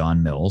Street in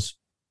Don Mills.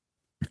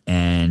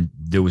 And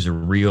there was a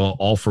real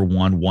all for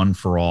one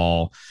for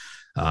all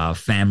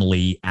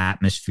family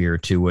atmosphere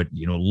to it,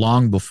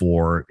 long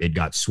before it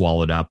got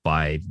swallowed up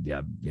by,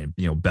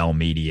 Bell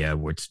Media,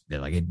 which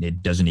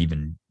it doesn't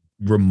even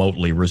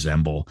remotely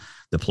resemble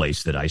the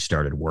place that I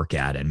started work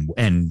at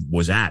and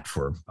was at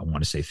for, I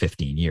want to say,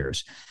 15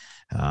 years.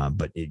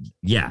 But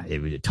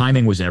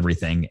timing was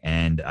everything.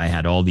 And I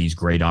had all these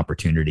great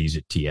opportunities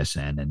at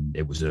TSN, and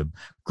it was a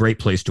great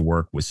place to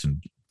work with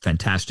some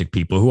fantastic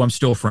people who I'm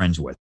still friends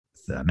with,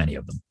 many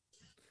of them.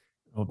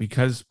 Well,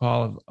 because,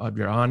 Paul, of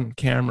your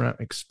on-camera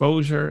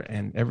exposure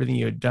and everything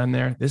you had done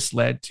there, this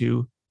led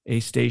to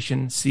a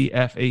station,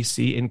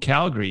 CFAC in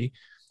Calgary,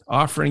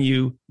 offering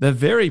you the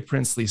very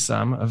princely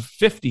sum of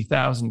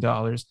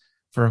 $50,000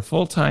 for a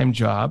full-time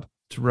job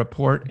to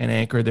report and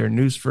anchor their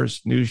News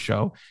First news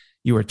show.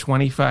 You were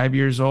 25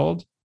 years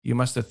old. You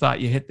must have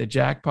thought you hit the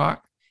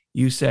jackpot.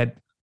 You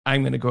said,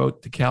 I'm going to go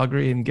to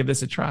Calgary and give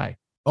this a try.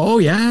 Oh,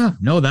 yeah.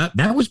 No,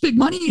 that was big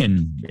money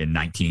in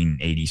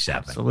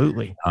 1987.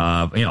 Absolutely.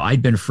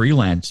 I'd been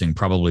freelancing,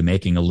 probably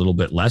making a little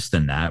bit less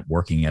than that,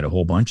 working at a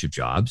whole bunch of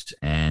jobs.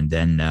 And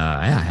then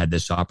I had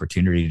this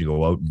opportunity to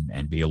go out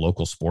and be a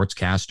local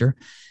sportscaster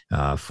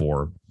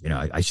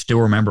I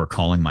still remember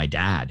calling my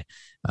dad,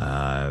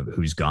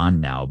 who's gone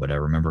now, but I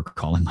remember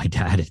calling my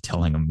dad and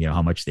telling him,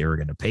 how much they were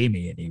going to pay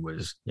me. And he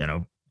was,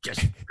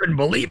 just couldn't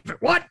believe it.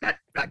 What?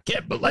 I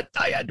can't believe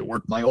I had to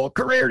work my whole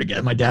career to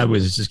get. My dad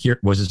was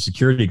a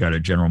security guard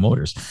at General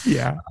Motors.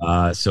 Yeah.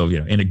 So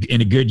in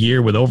a good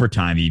year with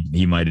overtime,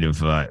 he might have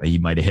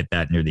hit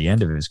that near the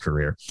end of his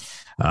career.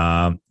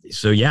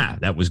 So yeah,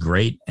 that was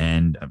great.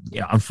 And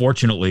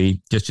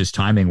unfortunately, just his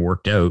timing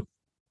worked out.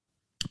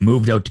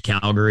 Moved out to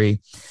Calgary,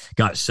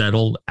 got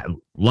settled. I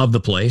loved the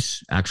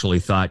place.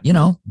 Actually thought,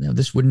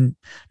 this wouldn't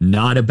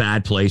not a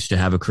bad place to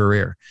have a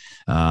career.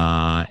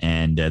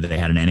 And they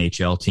had an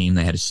NHL team.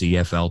 They had a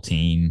CFL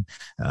team,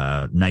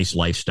 nice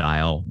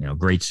lifestyle,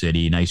 great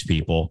city, nice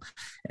people.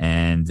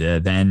 And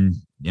then,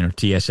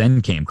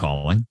 TSN came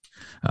calling.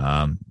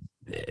 And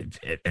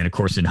of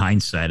course, in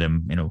hindsight,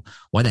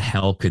 why the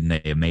hell couldn't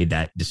they have made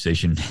that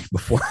decision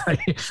before I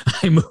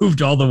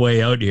moved all the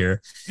way out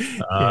here?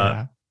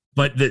 Yeah.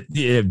 But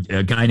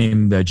a guy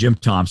named Jim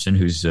Thompson,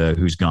 who's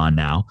gone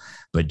now,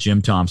 but Jim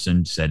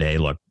Thompson said, "Hey,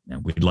 look,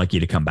 we'd like you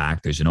to come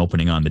back. There's an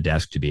opening on the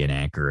desk to be an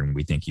anchor, and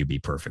we think you'd be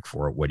perfect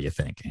for it. What do you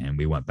think?" And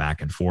we went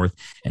back and forth,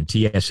 and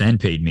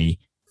TSN paid me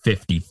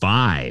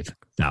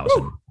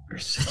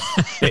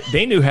 $55,000.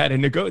 They knew how to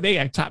negotiate. They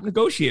had top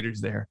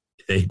negotiators there.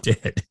 They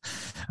did.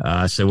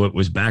 So it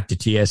was back to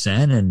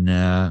TSN, and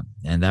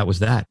that was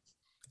that.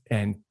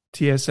 And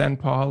TSN,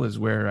 Paul, is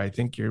where I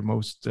think you're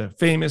most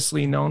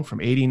famously known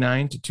from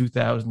 89 to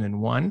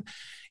 2001.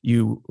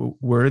 You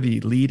were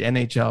the lead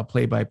NHL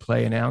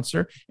play-by-play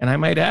announcer. And I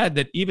might add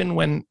that even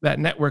when that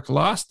network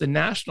lost the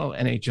national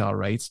NHL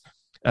rights,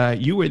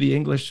 you were the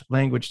English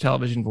language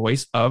television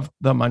voice of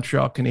the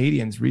Montreal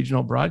Canadiens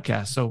regional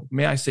broadcast. So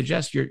may I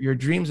suggest your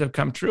dreams have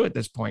come true at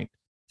this point?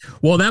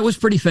 Well, that was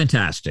pretty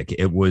fantastic.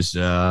 It was,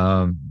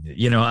 I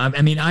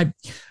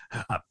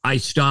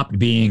stopped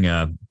being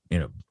a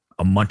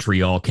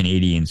Montreal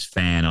Canadiens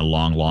fan a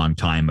long, long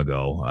time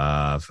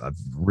ago.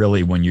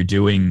 Really, when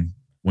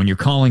you're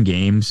calling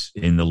games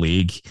in the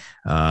league,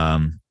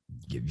 not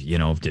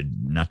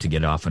to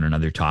get off on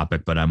another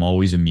topic, but I'm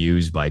always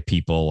amused by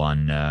people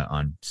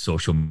on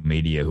social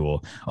media who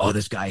will,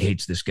 this guy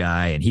hates this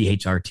guy and he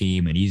hates our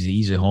team and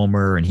he's a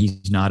homer and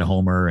he's not a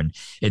homer. And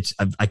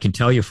I can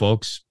tell you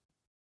folks,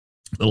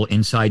 little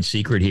inside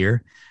secret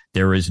here,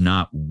 there is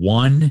not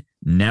one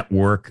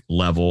network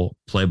level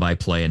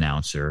play-by-play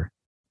announcer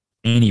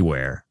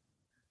anywhere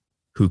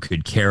who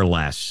could care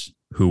less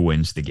who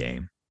wins the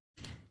game.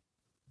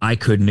 I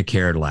couldn't have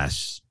cared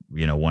less.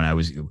 When I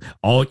was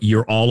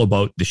you're all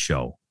about the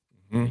show.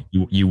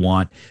 Mm-hmm. You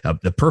want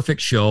the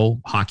perfect show,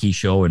 hockey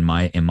show, in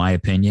my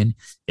opinion,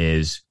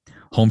 is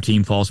home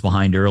team falls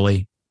behind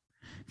early.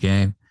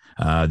 Okay.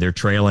 They're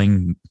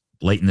trailing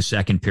late in the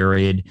second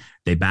period.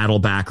 They battle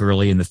back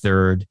early in the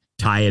third,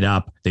 tie it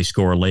up. They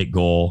score a late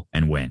goal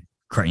and win.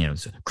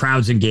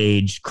 Crowd's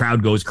engaged,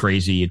 crowd goes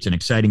crazy. It's an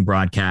exciting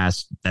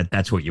broadcast.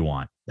 That's what you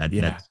want.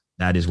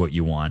 That is what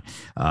you want.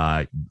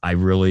 I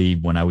really,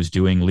 when I was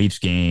doing Leafs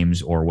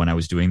games or when I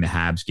was doing the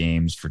Habs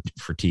games for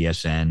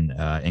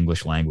TSN,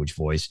 English language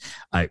voice,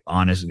 I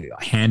honestly,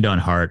 hand on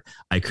heart,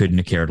 I couldn't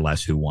have cared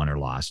less who won or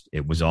lost.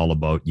 It was all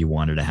about you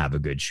wanted to have a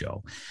good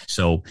show.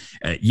 So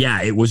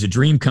it was a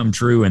dream come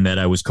true in that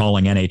I was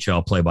calling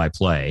NHL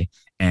play-by-play,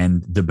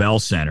 and the Bell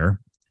Center,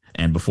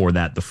 and before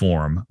that, the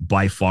Forum,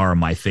 by far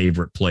my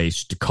favorite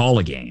place to call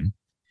a game.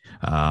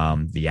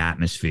 The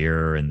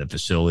atmosphere and the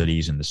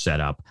facilities and the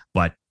setup.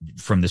 But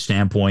from the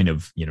standpoint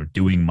of,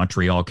 doing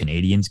Montreal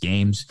Canadiens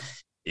games,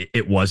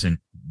 it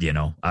wasn't,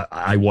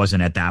 I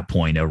wasn't at that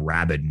point a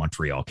rabid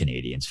Montreal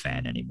Canadiens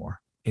fan anymore.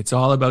 It's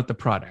all about the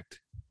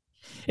product.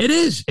 It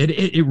is.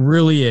 It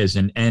really is.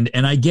 And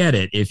I get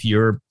it. If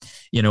you're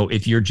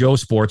Joe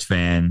Sports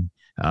fan,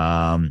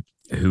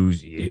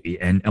 who's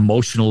and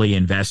emotionally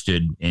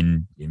invested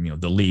in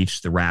the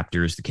Leafs, the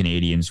Raptors, the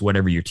Canadiens,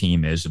 whatever your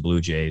team is, the Blue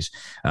Jays.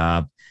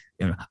 I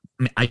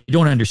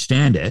don't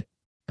understand it.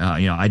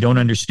 I don't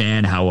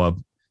understand how a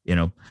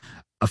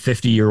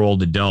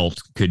 50-year-old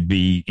adult could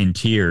be in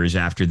tears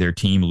after their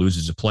team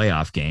loses a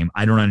playoff game.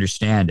 I don't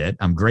understand it.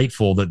 I'm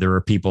grateful that there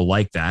are people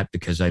like that,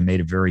 because I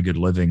made a very good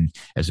living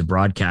as a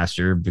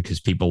broadcaster because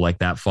people like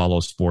that follow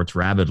sports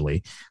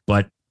rabidly.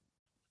 But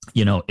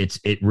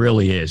it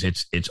really is.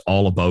 It's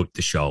all about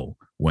the show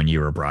when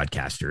you're a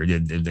broadcaster.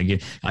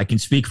 I can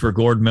speak for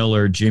Gord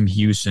Miller, Jim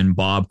Hewson,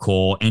 Bob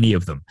Cole, any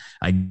of them.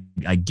 I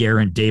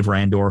guarantee Dave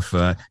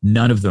Randorf,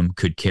 none of them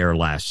could care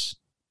less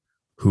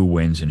who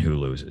wins and who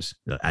loses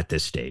at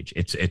this stage.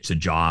 It's a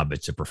job.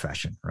 It's a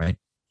profession, right?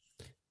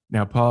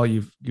 Now, Paul,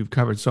 you've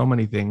covered so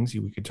many things.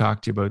 We could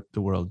talk to you about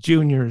the World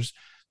Juniors,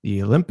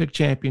 the Olympic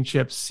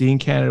Championships, seeing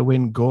Canada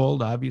win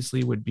gold,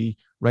 obviously would be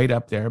right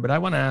up there. But I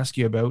want to ask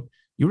you about,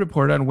 you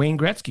reported on Wayne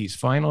Gretzky's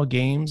final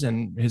games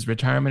and his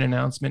retirement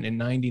announcement in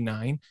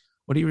 '99.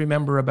 What do you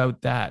remember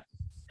about that?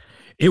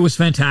 It was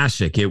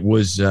fantastic. It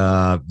was,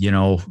 talk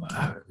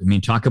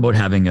about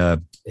having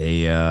a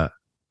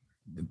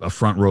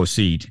front row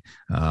seat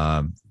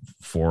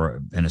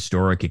for an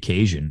historic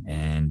occasion.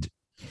 And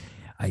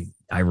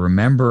I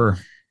remember,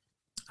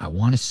 I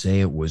want to say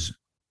it was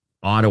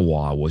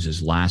Ottawa was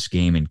his last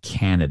game in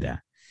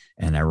Canada.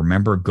 And I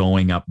remember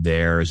going up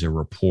there as a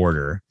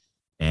reporter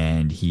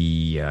and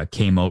he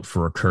came out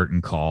for a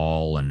curtain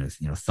call and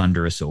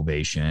thunderous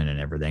ovation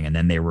and everything. And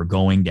then they were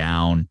going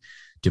down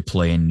to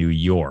play in New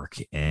York,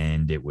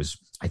 and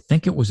I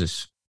think it was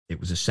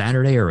a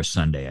Saturday or a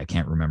Sunday, I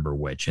can't remember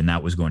which, and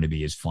that was going to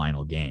be his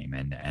final game.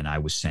 And I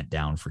was sent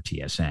down for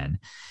TSN,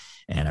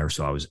 and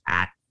so I was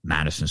at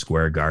Madison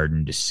Square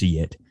Garden to see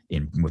it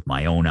with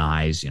my own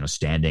eyes,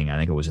 standing. I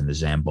think it was in the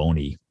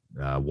Zamboni,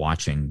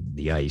 watching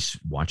the ice,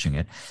 watching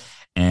it.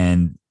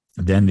 And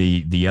then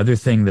the other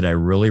thing that I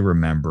really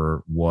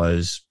remember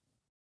was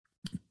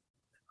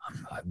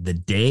the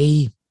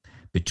day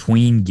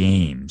between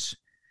games.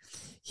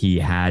 He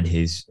had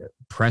his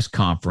press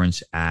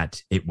conference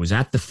it was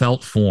at the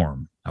Felt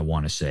Forum, I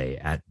want to say,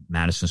 at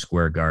Madison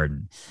Square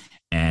Garden.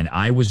 And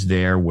I was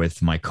there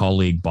with my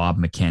colleague, Bob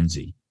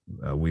McKenzie.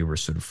 We were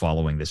sort of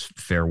following this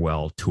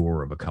farewell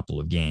tour of a couple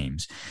of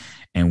games.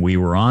 And we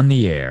were on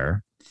the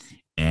air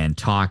and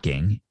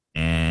talking,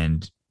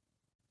 and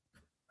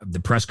the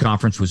press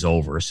conference was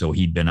over. So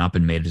he'd been up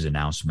and made his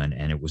announcement,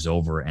 and it was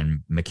over.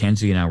 And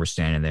Mackenzie and I were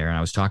standing there, and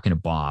I was talking to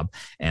Bob,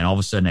 and all of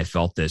a sudden I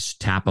felt this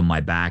tap on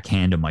my back,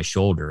 hand on my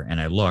shoulder. And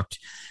I looked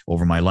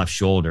over my left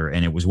shoulder,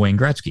 and it was Wayne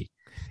Gretzky.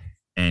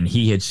 And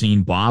he had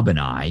seen Bob and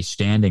I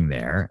standing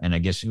there, and I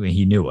guess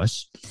he knew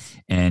us,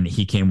 and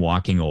he came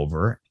walking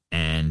over.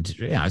 And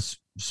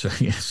so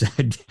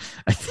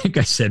I think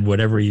I said what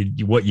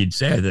you'd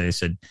said. I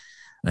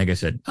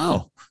said,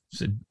 oh, I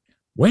said,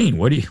 Wayne,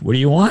 what do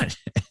you want?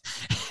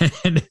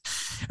 and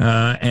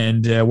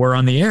we're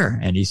on the air.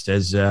 And he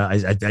says,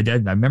 I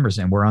remember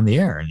saying, we're on the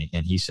air.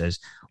 And he says,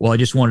 well, I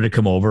just wanted to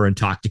come over and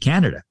talk to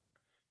Canada.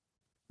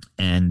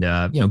 And,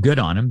 good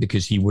on him,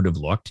 because he would have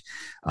looked.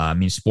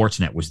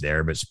 Sportsnet was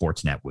there, but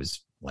Sportsnet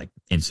was like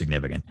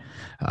insignificant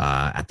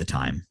at the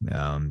time.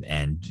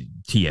 And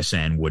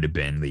TSN would have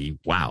been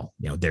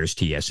there's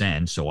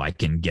TSN, so I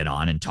can get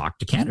on and talk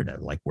to Canada,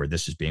 like where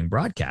this is being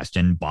broadcast.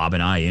 And Bob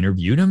and I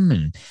interviewed him,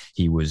 and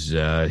he was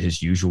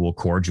his usual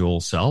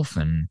cordial self.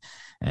 And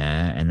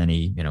then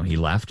he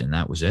left, and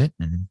that was it.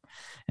 And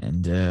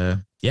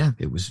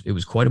it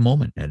was quite a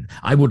moment. And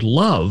I would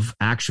love,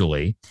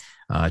 actually,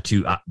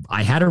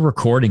 I had a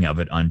recording of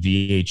it on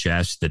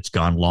VHS that's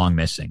gone long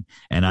missing,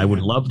 and I would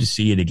love to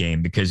see it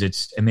again, because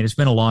it's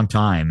been a long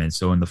time. And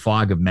so in the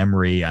fog of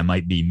memory, I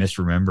might be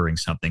misremembering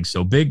something.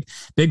 So big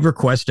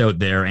request out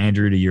there,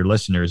 Andrew, to your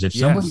listeners. If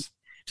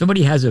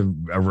somebody has a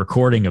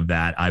recording of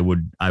that, I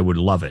would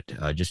love it,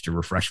 just to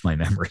refresh my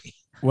memory.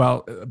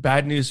 Well,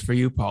 bad news for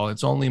you, Paul.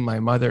 It's only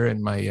my mother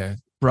and my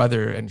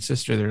brother and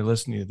sister that are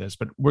listening to this,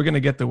 but we're going to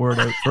get the word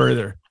out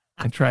further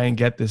and try and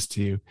get this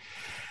to you.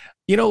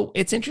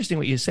 It's interesting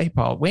what you say,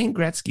 Paul. Wayne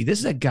Gretzky, this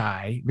is a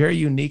guy, very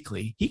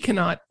uniquely, he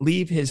cannot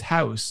leave his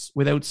house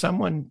without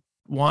someone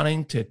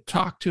wanting to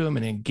talk to him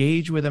and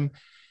engage with him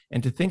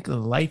and to think of the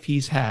life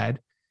he's had.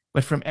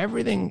 But from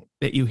everything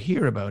that you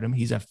hear about him,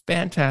 he's a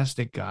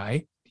fantastic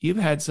guy. You've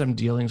had some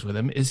dealings with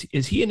him. Is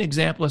he an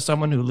example of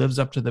someone who lives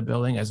up to the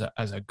billing as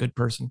a good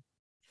person?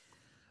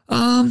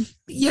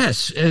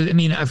 Yes.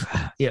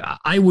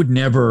 I would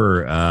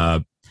never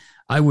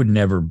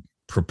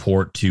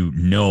purport to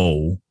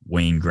know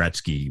Wayne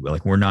Gretzky.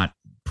 Like, we're not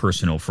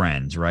personal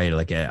friends, right?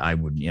 Like, I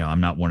would,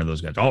 I'm not one of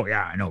those guys. Oh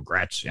yeah, I know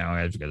Gretz,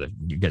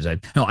 because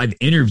I've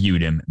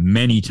interviewed him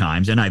many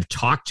times, and I've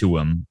talked to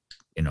him,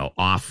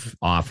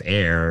 off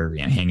air,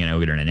 hanging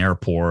out at an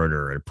airport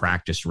or at a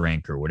practice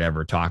rink or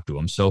whatever, talk to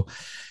him. So,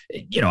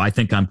 I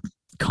think I'm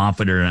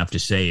confident enough to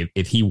say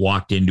if he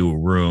walked into a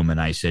room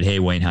and I said, hey,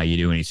 Wayne, how you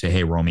doing? He'd say,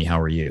 hey, Romy,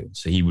 how are you?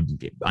 So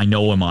I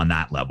know him on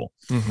that level.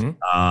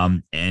 Mm-hmm.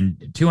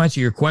 And to answer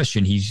your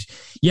question,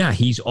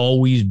 he's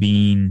always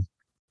been,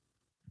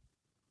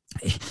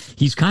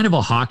 he's kind of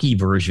a hockey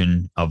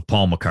version of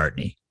Paul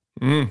McCartney.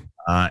 Mm.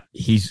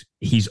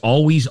 He's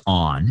always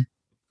on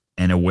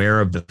and aware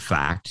of the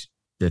fact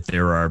that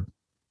there are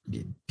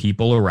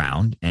people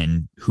around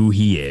and who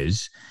he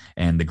is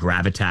and the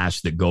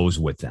gravitas that goes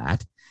with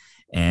that.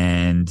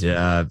 And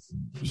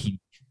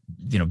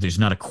there's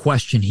not a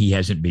question he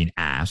hasn't been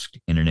asked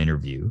in an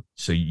interview.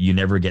 So you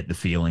never get the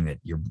feeling that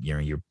you're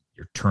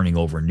turning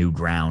over new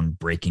ground,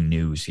 breaking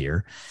news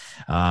here.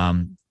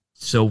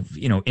 So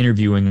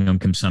interviewing him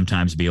can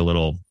sometimes be a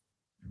little,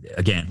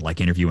 again,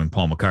 like interviewing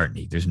Paul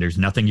McCartney. There's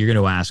nothing you're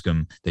going to ask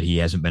him that he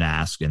hasn't been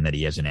asked and that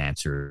he hasn't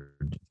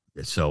answered.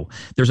 So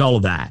there's all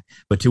of that.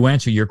 But to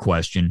answer your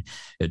question,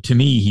 to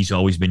me, he's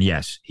always been,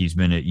 yes, he's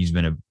been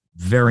a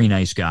very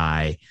nice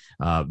guy,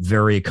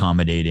 very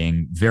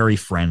accommodating, very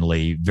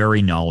friendly,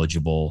 very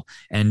knowledgeable.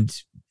 And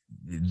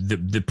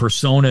the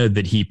persona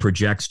that he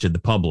projects to the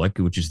public,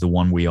 which is the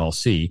one we all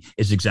see,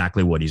 is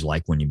exactly what he's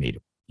like when you meet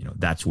him.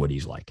 That's what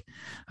he's like.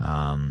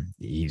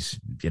 He's,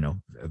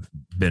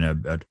 been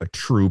a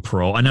true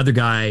pro. Another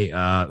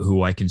guy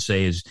who I can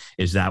say is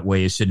that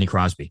way is Sidney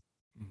Crosby.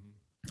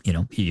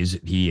 He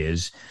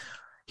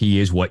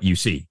is what you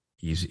see.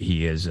 He's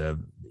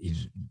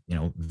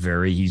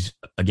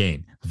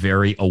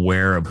very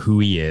aware of who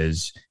he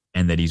is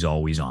and that he's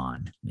always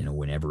on.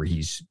 Whenever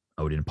he's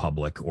out in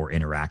public or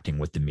interacting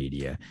with the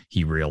media,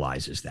 he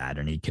realizes that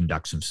and he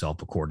conducts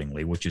himself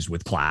accordingly, which is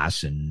with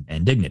class and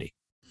dignity.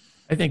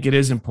 I think it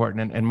is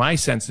important. And my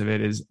sense of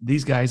it is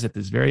these guys at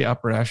this very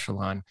upper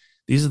echelon,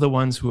 these are the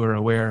ones who are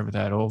aware of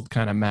that old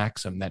kind of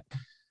maxim that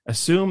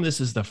assume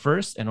this is the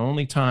first and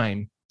only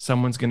time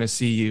someone's going to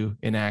see you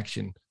in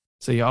action.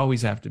 So you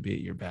always have to be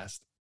at your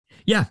best.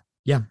 Yeah,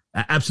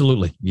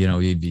 absolutely.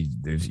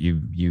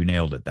 You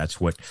nailed it.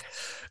 That's what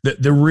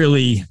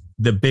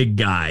the big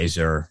guys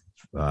are,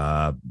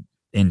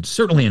 and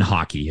certainly in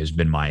hockey has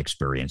been my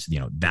experience.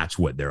 That's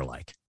what they're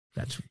like.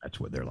 That's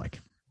what they're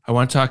like. I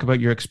want to talk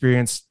about your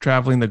experience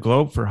traveling the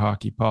globe for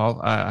hockey,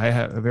 Paul. I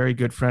have a very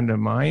good friend of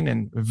mine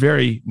and a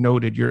very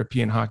noted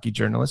European hockey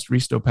journalist,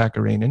 Risto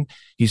Pakarinen.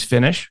 He's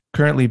Finnish,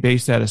 currently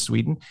based out of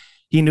Sweden.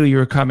 He knew you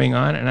were coming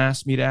on and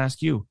asked me to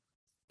ask you,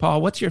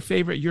 Paul, what's your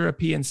favorite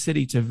European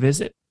city to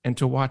visit and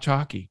to watch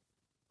hockey?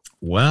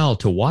 Well,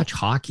 to watch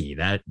hockey,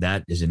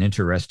 that is an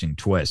interesting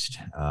twist.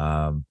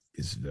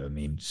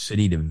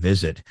 City to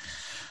visit,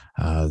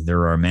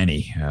 there are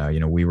many.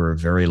 We were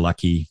very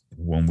lucky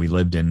when we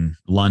lived in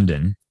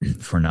London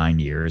for 9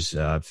 years.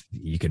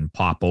 You can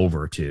pop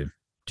over to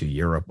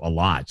Europe a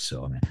lot.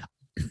 So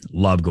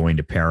love going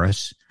to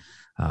Paris.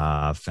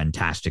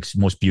 Fantastic,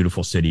 most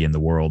beautiful city in the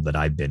world that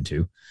I've been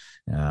to.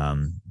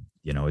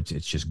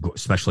 It's just,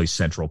 especially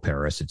central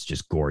Paris, it's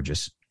just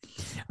gorgeous.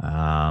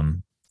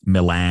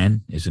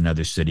 Milan is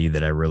another city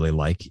that I really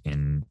like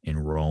in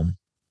Rome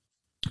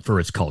for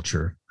its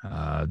culture.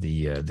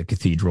 The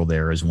cathedral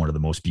there is one of the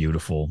most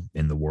beautiful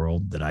in the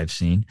world that I've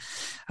seen.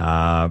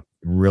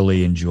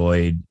 Really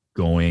enjoyed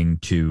going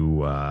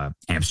to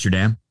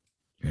Amsterdam.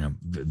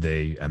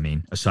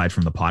 Aside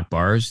from the pot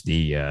bars,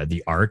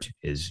 the art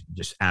is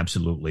just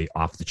absolutely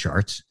off the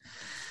charts.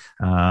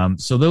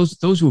 So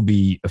those will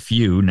be a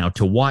few. Now,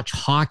 to watch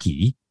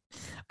hockey,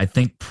 I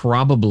think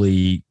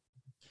probably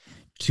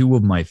two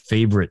of my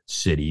favorite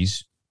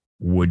cities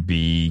would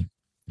be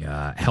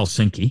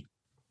Helsinki.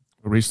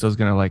 Risto's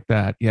going to like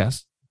that.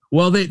 Yes.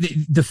 Well,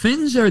 the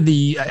Finns are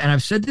and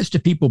I've said this to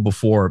people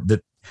before,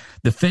 that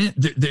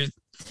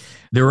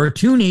there are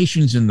two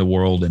nations in the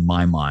world in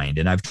my mind,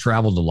 and I've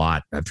traveled a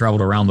lot. I've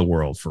traveled around the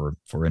world for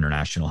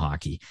international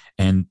hockey,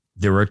 and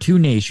there are two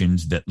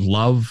nations that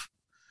love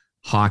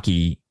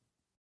hockey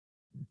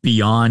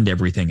beyond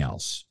everything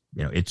else.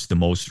 It's the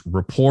most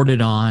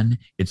reported on,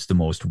 it's the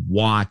most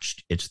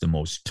watched, it's the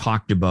most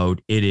talked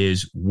about. It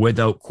is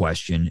without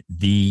question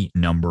the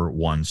number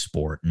one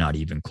sport, not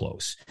even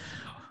close.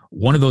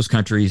 One of those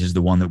countries is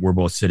the one that we're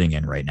both sitting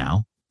in right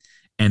now,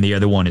 and the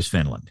other one is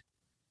Finland.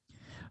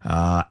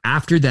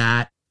 After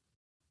that,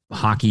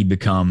 hockey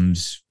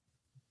becomes,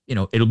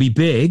 it'll be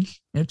big,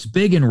 and it's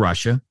big in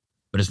Russia,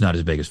 but it's not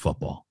as big as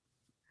football.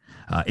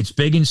 It's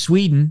big in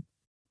Sweden.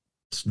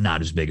 It's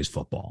not as big as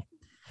football.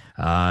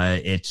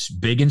 It's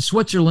big in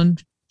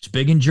Switzerland. It's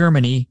big in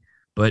Germany,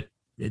 but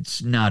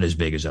it's not as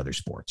big as other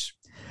sports.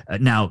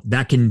 Now,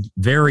 that can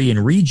vary in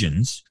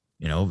regions.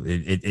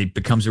 It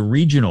becomes a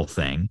regional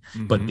thing,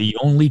 mm-hmm. But the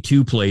only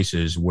two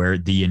places where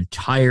the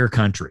entire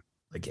country,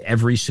 like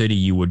every city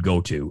you would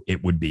go to,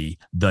 it would be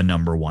the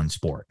number one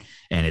sport,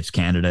 and it's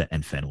Canada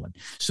and Finland.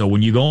 So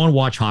when you go and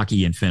watch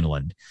hockey in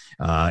Finland,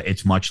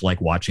 it's much like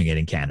watching it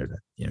in Canada.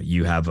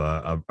 You have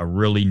a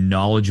really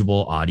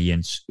knowledgeable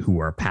audience who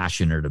are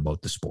passionate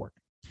about the sport,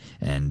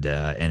 and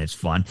it's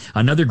fun.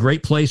 Another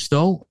great place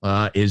though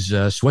is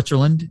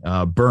Switzerland,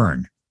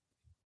 Bern,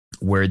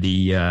 where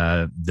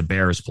the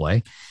Bears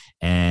play,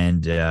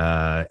 and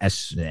the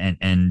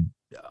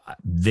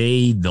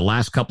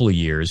last couple of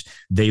years,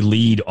 they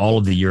lead all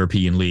of the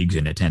European leagues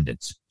in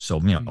attendance. So,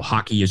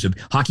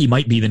 hockey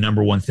might be the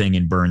number one thing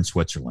in Bern,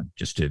 Switzerland,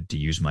 just to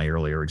use my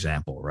earlier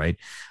example, right?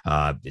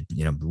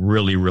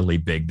 Really, really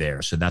big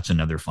there. So that's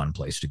another fun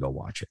place to go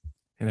watch it.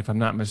 And if I'm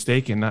not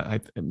mistaken,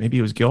 maybe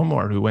it was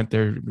Gilmore who went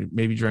there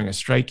maybe during a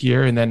strike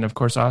year. And then, of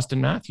course,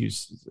 Austin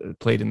Matthews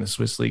played in the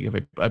Swiss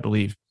League, I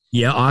believe.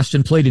 Yeah,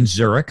 Austin played in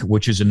Zurich,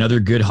 which is another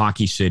good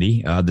hockey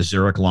city, the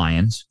Zurich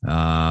Lions.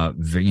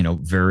 Very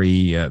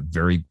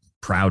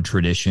proud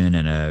tradition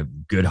and a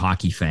good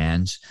hockey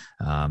fans.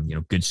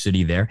 Good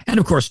city there, and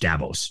of course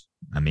Davos.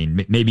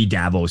 Maybe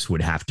Davos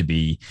would have to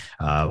be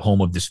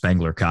home of the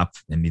Spengler Cup.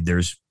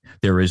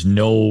 There is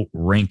no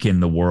rink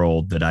in the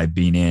world that I've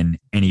been in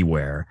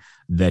anywhere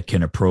that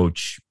can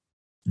approach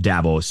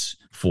Davos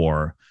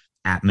for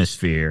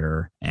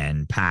atmosphere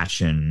and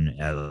passion.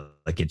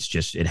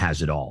 It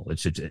has it all.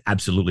 It's an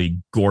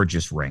absolutely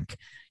gorgeous rink,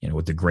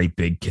 with the great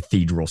big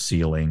cathedral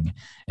ceiling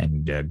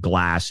and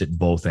glass at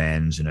both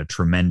ends and a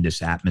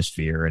tremendous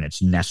atmosphere. And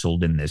it's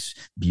nestled in this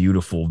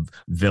beautiful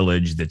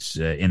village that's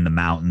in the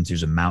mountains.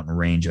 There's a mountain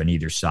range on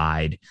either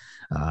side.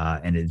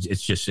 And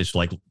it's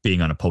like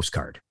being on a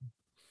postcard.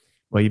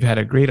 Well, you've had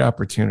a great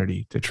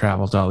opportunity to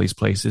travel to all these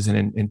places.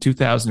 And in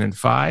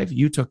 2005,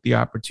 you took the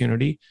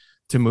opportunity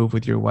to move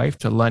with your wife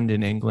to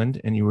London,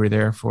 England, and you were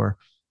there for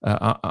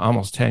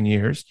almost 10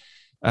 years.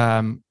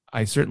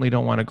 I certainly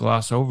don't want to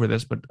gloss over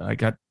this, but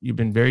you've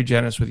been very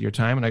generous with your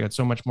time, and I got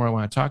so much more I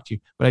want to talk to you.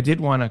 But I did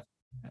want to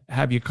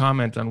have you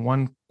comment on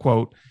one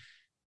quote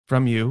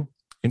from you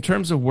in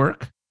terms of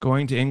work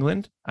going to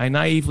England. I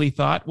naively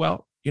thought,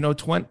 well,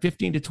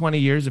 15 to 20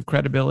 years of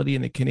credibility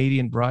in the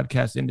Canadian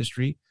broadcast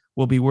industry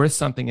will be worth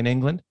something in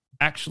England.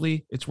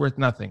 Actually, it's worth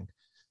nothing.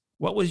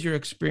 What was your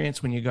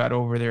experience when you got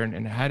over there,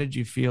 and how did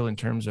you feel in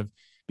terms of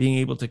being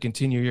able to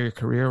continue your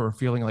career, or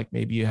feeling like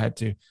maybe you had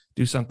to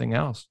do something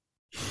else?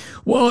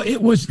 Well,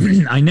 it was,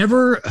 I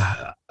never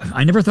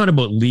thought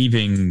about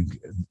leaving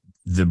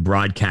the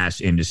broadcast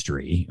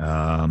industry,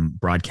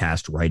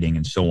 broadcast writing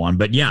and so on.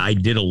 But yeah, I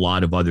did a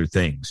lot of other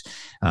things.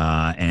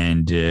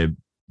 And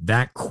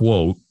that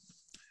quote,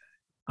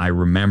 I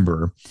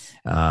remember,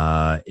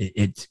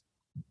 it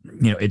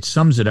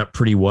sums it up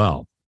pretty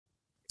well,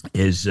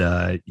 is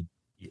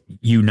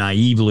you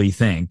naively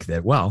think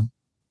that, well,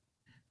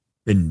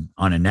 been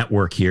on a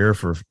network here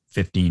for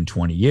 15,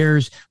 20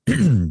 years,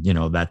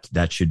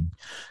 that should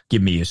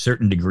give me a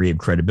certain degree of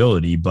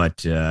credibility.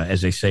 But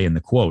as they say in the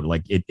quote,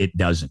 like it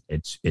doesn't.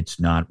 It's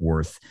not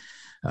worth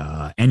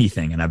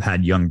anything. And I've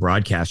had young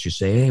broadcasters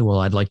say, hey, well,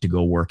 I'd like to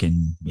go work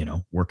in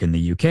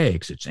the UK,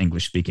 because it's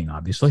English speaking,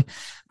 obviously,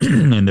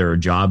 and there are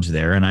jobs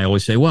there. And I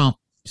always say, well,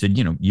 I said,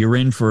 you're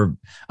in for,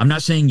 I'm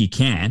not saying you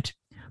can't,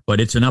 but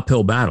it's an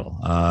uphill battle.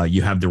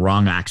 You have the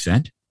wrong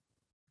accent.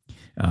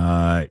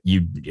 I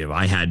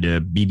had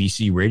a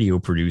BBC radio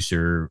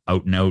producer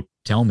out and out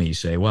tell me,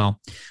 say, well,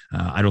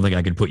 I don't think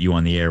I could put you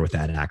on the air with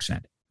that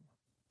accent,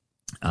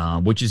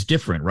 which is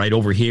different, right?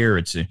 Over here,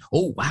 it's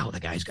oh, wow, the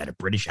guy's got a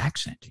British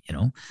accent,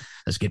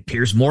 let's get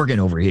Piers Morgan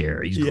over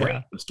here. He's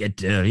great. Let's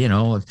get,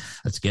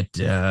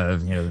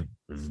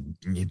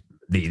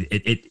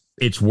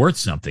 it's worth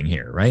something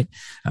here, right?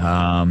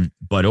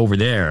 But over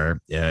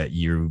there,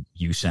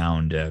 you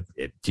sound,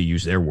 to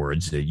use their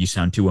words, you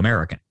sound too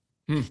American.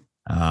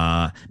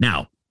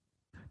 Now,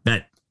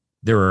 that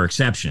there are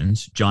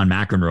exceptions. John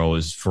McEnroe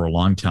has for a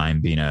long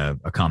time been a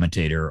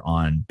commentator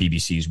on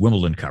BBC's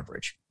Wimbledon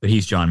coverage, but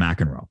he's John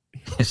McEnroe.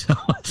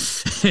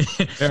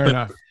 Fair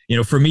enough.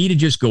 For me to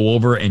just go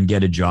over and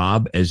get a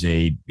job as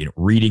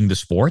reading the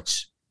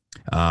sports,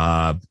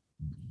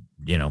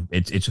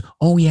 it's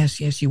oh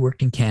yes, you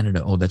worked in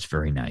Canada. Oh, that's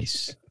very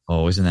nice.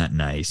 Oh, isn't that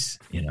nice?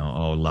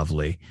 Oh,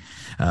 lovely.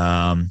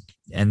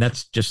 And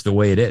that's just the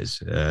way it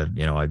is. I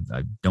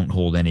don't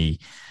hold any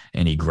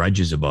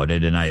grudges about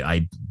it. And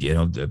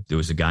there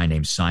was a guy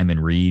named Simon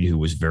Reed who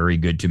was very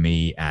good to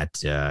me at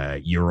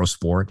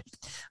Eurosport.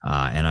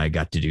 And I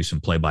got to do some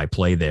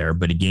play-by-play there.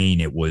 But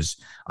again,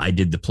 I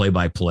did the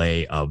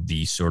play-by-play of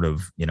the sort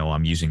of,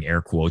 I'm using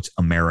air quotes,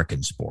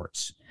 American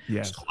sports.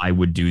 Yes. So I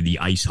would do the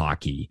ice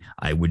hockey.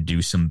 I would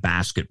do some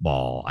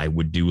basketball. I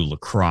would do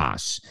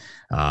lacrosse.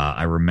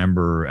 I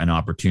remember an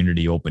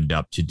opportunity opened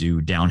up to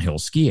do downhill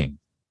skiing.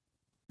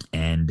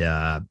 And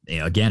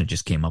again, it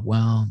just came up,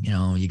 well,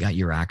 you got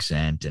your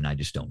accent, and I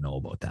just don't know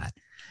about that.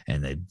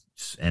 And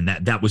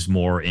that was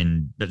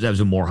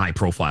a more high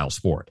profile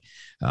sport.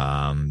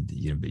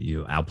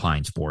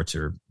 Alpine sports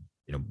are,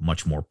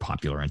 much more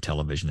popular on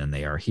television than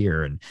they are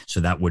here. And so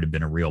that would have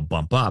been a real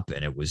bump up.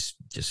 And it was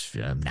just,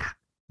 that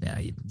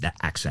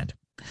accent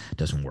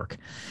doesn't work.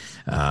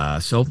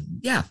 So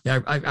yeah,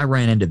 I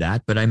ran into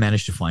that, but I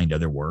managed to find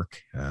other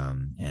work,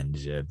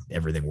 and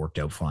everything worked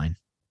out fine.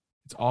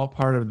 It's all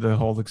part of the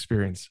whole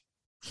experience.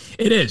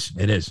 It is.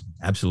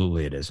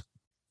 Absolutely it is.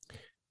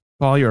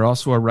 Paul, you're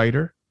also a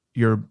writer.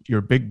 Your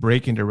big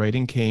break into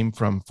writing came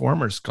from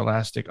former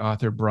Scholastic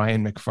author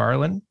Brian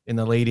McFarlane. In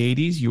the late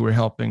 80s, you were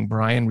helping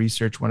Brian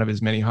research one of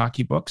his many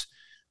hockey books.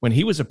 When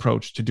he was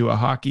approached to do a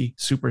hockey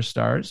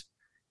superstars,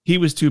 he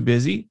was too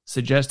busy,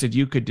 suggested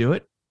you could do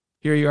it.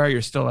 Here you are,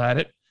 you're still at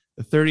it.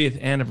 The 30th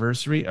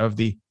anniversary of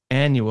the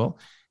annual.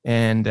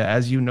 And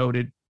as you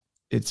noted,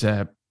 it's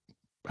had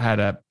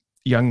a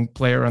young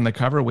player on the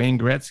cover, Wayne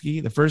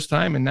Gretzky, the first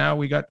time, and now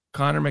we got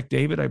Connor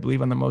McDavid, I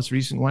believe, on the most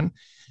recent one.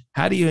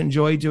 How do you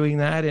enjoy doing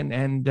that,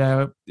 and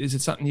is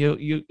it something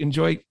you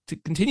enjoy to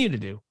continue to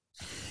do?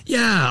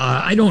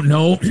 Yeah, I don't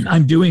know.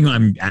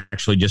 I'm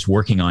actually just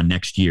working on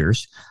next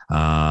year's,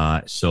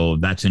 so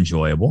that's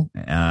enjoyable.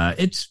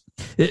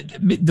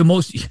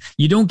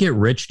 You don't get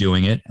rich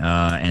doing it,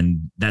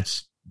 and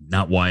that's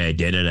not why I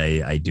did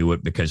it. I do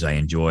it because I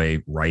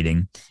enjoy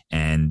writing.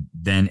 And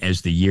then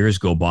as the years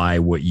go by,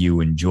 what you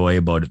enjoy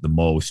about it the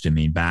most,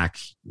 back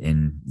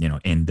in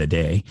the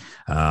day,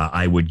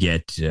 I would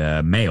get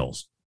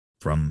mails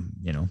from,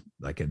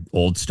 like an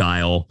old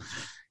style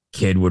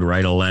kid would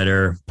write a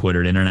letter, put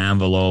it in an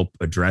envelope,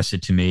 address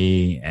it to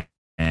me,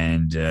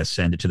 and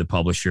send it to the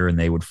publisher, and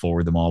they would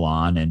forward them all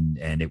on.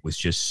 And it was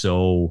just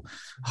so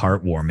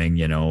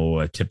heartwarming.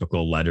 A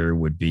typical letter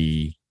would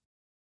be,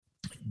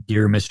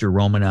 Dear Mr.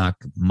 Romanuk,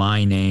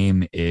 my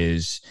name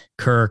is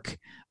Kirk.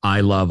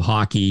 I love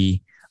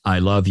hockey. I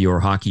love your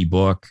hockey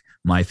book.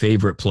 My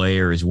favorite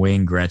player is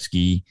Wayne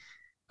Gretzky.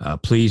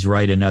 Please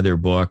write another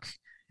book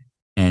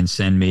and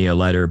send me a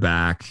letter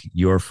back.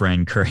 Your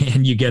friend Kirk.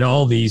 And you get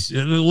all these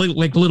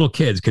like little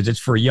kids, because it's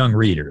for young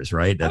readers,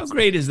 right? How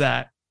great is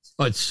that?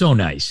 Oh, it's so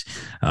nice.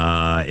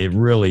 It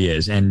really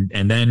is. And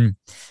then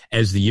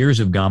as the years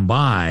have gone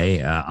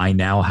by, I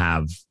now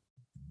have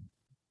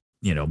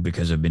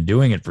because I've been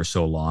doing it for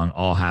so long,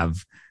 I'll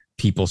have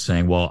people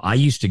saying, well, I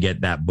used to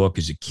get that book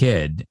as a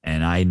kid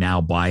and I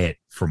now buy it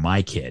for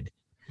my kid.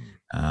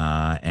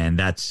 And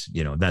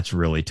that's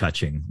really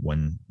touching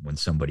when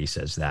somebody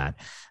says that.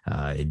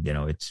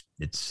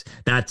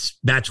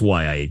 That's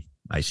why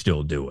I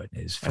still do it.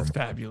 That's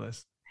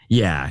fabulous.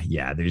 Yeah.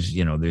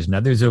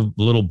 There's a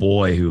little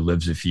boy who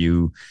lives a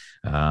few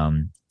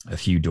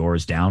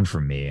doors down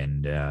from me,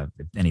 and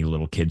if any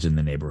little kids in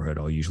the neighborhood,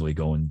 I'll usually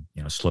go and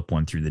slip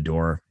one through the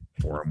door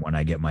for him when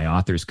I get my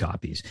author's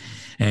copies.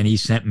 And he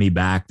sent me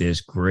back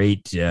this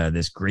great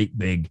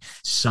big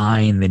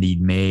sign that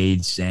he'd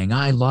made saying,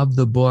 I love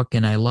the book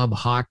and I love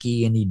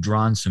hockey. And he'd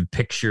drawn some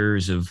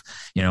pictures of,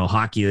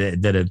 hockey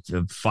that a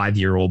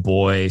 5-year-old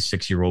boy,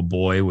 6-year-old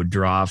boy would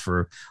draw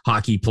for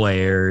hockey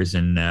players.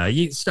 And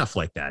stuff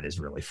like that is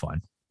really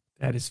fun.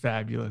 That is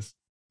fabulous.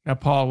 Now,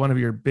 Paul, one of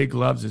your big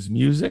loves is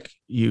music.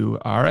 You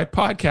are a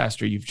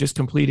podcaster. You've just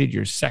completed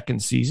your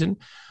 2nd season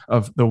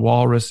of The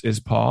Walrus is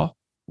Paul.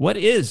 What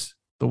is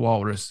The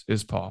Walrus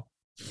is Paul?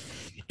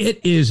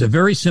 It is a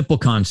very simple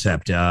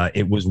concept.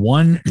 It was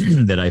one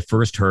that I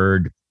first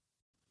heard.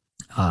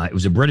 It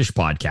was a British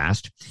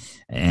podcast,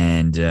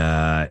 and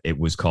it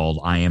was called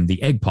I Am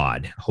the Egg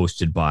Pod,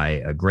 hosted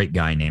by a great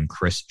guy named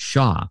Chris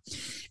Shaw.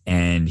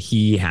 And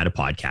he had a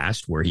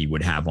podcast where he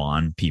would have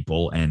on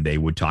people and they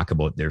would talk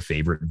about their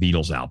favorite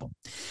Beatles album.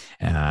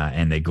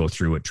 And they go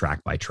through it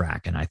track by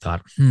track. And I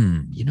thought,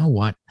 you know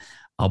what?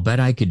 I'll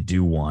bet I could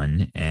do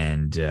one,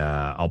 and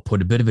I'll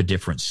put a bit of a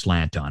different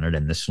slant on it.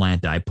 And the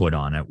slant I put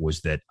on it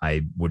was that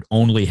I would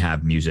only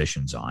have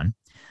musicians on,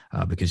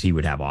 because he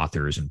would have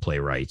authors and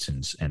playwrights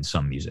and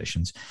some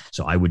musicians.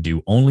 So I would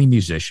do only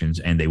musicians,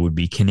 and they would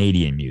be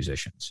Canadian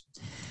musicians.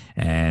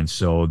 And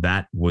so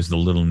that was the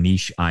little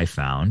niche I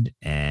found.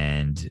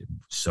 And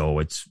so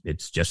it's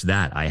just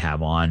that I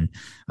have on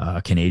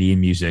a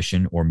Canadian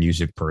musician or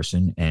music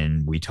person,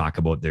 and we talk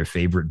about their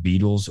favorite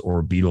Beatles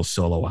or Beatles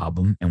solo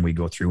album, and we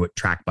go through it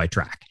track by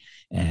track.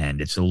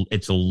 And it's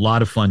a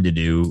lot of fun to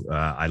do.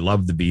 I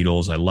love the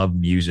Beatles. I love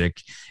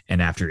music.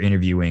 And after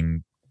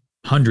interviewing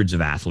hundreds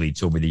of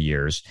athletes over the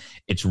years,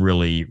 it's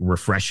really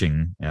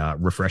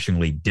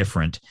refreshingly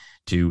different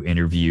to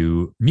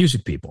interview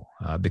music people,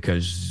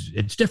 because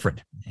it's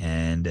different.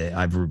 And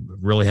I've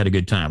really had a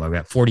good time. I've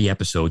got 40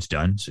 episodes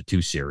done, so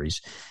 2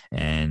 series,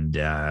 and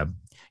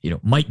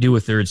might do a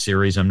 3rd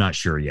series. I'm not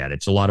sure yet.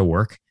 It's a lot of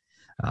work,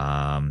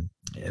 but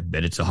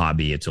it's a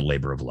hobby. It's a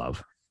labor of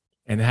love.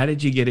 And how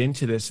did you get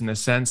into this? In the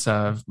sense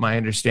of, my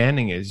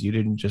understanding is you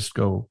didn't just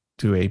go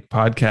to a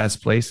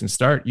podcast place and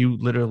start. You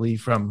literally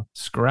from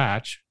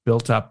scratch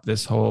built up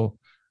this whole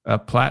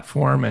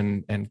platform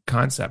and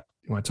concept.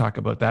 You want to talk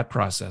about that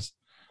process?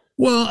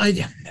 Well,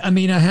 I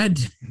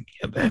had,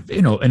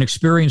 an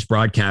experienced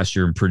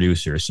broadcaster and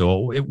producer,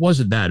 so it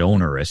wasn't that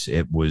onerous.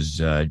 It was,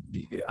 I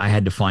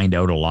had to find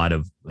out a lot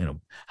of,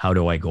 how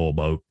do I go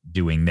about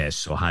doing this?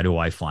 So how do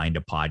I find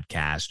a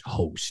podcast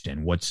host,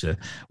 and what's a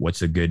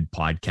good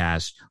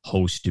podcast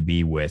host to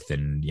be with?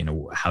 And,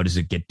 how does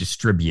it get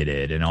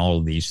distributed, and all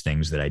of these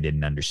things that I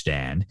didn't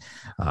understand.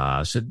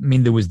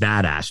 There was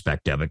that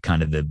aspect of it,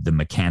 kind of the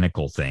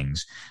mechanical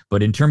things,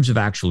 but in terms of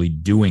actually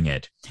doing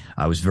it,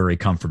 I was very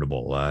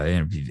comfortable.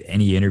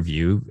 Any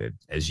interview,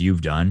 as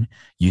you've done,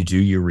 you do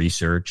your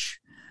research,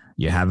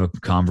 you have a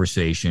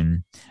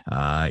conversation,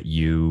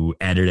 you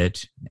edit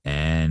it,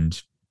 and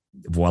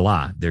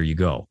voila, there you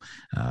go.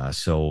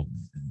 So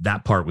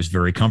that part was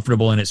very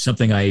comfortable, and it's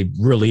something I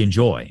really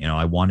enjoy.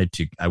 I wanted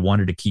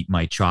to keep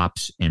my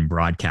chops in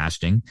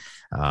broadcasting,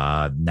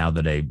 now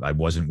that I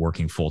wasn't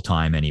working full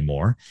time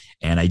anymore.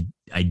 And I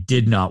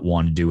did not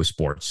want to do a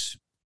sports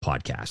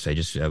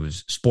podcast. I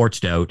was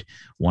sportsed out,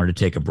 wanted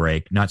to take a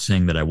break. Not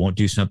saying that I won't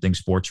do something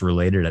sports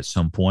related at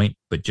some point,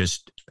 but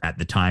just at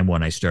the time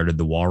when I started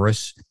The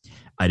Walrus,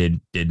 I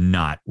did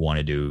not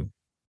want to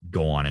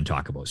go on and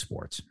talk about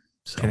sports.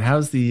 So. And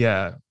how's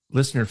the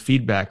listener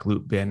feedback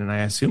loop been? And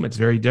I assume it's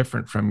very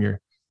different from your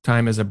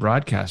time as a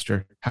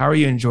broadcaster. How are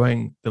you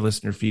enjoying the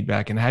listener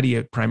feedback, and how do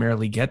you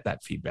primarily get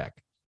that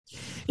feedback?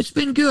 It's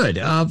been good.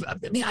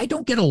 I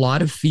don't get a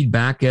lot of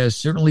feedback.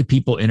 Certainly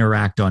people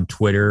interact on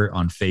Twitter,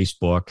 on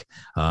Facebook,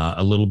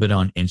 a little bit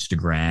on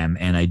Instagram,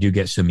 and I do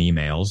get some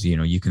emails.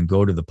 You can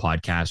go to the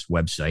podcast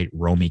website,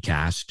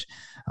 Romycast,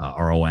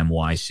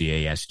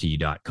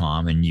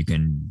 ROMYCAST.com, and you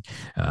can,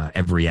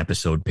 every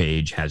episode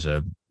page has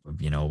a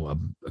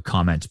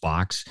comments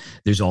box.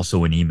 There's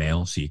also an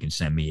email, so you can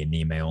send me an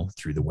email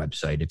through the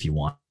website if you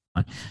want.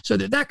 So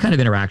that kind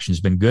of interaction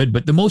has been good,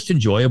 but the most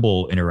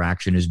enjoyable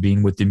interaction has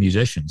been with the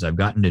musicians. I've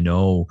gotten to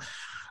know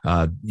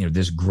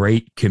this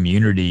great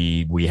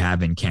community we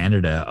have in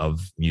Canada of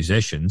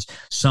musicians,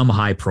 some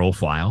high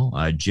profile.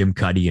 Jim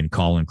Cuddy and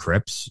Colin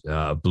Cripps,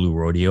 Blue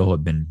Rodeo,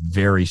 have been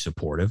very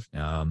supportive.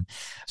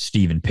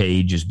 Stephen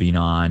Page has been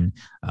on.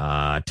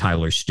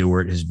 Tyler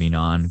Stewart has been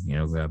on.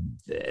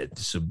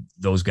 So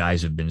those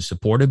guys have been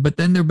supportive. But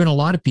then there have been a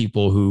lot of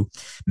people who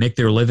make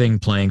their living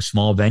playing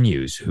small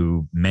venues,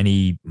 who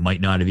many might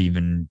not have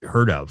even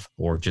heard of,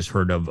 or just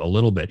heard of a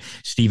little bit.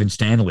 Stephen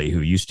Stanley, who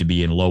used to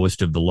be in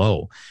Lowest of the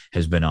Low,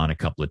 has been been on a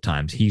couple of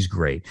times. He's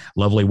great.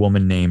 Lovely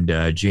woman named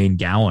Jane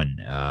Gowan,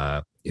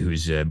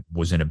 who's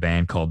was in a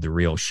band called The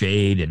Real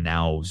Shade and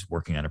now is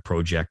working on a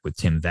project with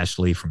Tim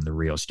Vesley from The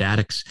Real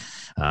Statics.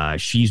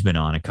 She's been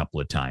on a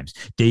couple of times.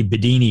 Dave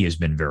Bedini has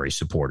been very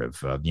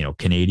supportive,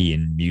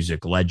 Canadian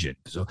music legend.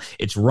 So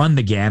it's run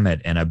the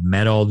gamut, and I've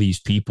met all these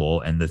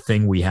people, and the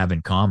thing we have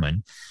in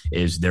common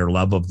is their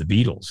love of the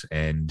Beatles.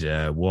 And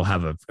we'll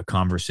have a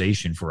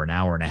conversation for an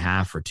hour and a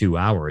half or 2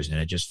 hours, and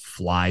it just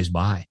flies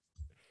by.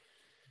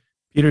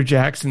 Peter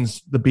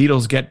Jackson's The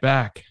Beatles Get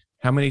Back.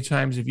 How many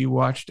times have you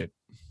watched it?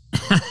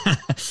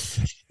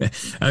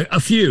 A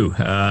few.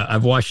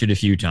 I've watched it a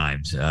few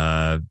times.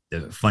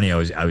 Funny, I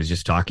was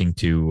just talking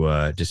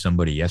to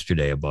somebody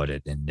yesterday about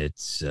it, and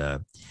it's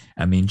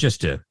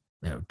just a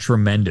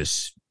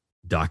tremendous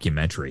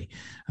documentary.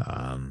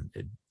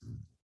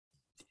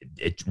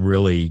 It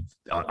really,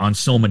 on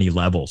so many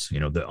levels,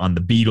 on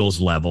the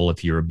Beatles level,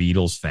 if you're a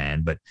Beatles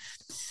fan, but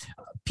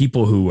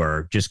people who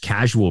are just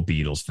casual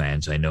Beatles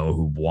fans, I know,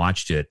 who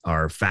watched it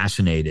are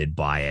fascinated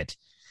by it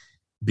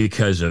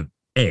because of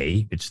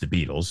A, it's the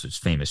Beatles, it's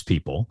famous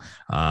people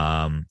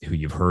who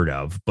you've heard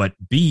of, but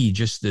B,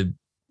 just the,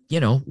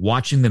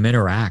 watching them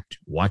interact,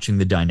 watching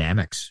the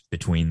dynamics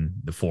between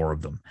the four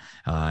of them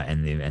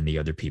and the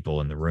other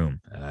people in the room.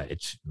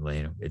 It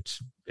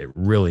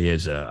really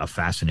is a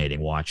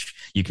fascinating watch.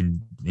 You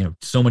can,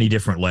 so many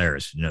different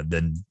layers,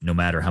 then no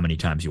matter how many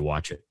times you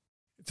watch it.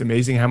 It's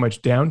amazing how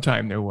much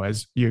downtime there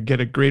was. You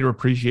get a greater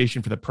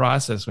appreciation for the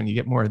process when you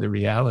get more of the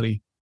reality.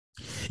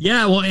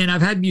 Yeah, well, and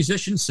I've had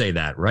musicians say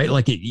that, right?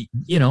 Like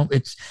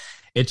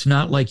it's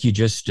not like you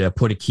just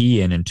put a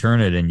key in and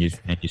turn it and you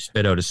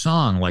spit out a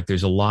song. Like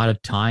there's a lot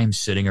of time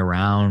sitting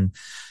around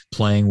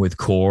playing with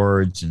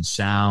chords and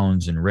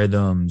sounds and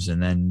rhythms,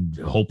 and then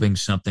hoping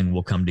something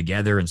will come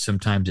together. And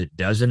sometimes it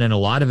doesn't, and a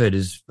lot of it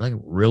is like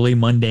really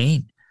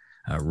mundane,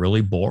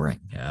 really boring,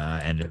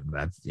 and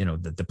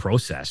the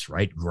process,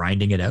 right?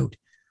 Grinding it out.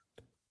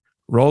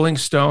 Rolling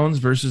Stones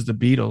versus the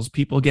Beatles.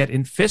 People get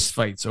in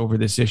fistfights over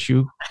this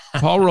issue.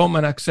 Paul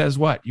Romanuk says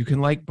what? You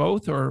can like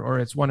both, or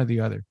it's one or the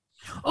other.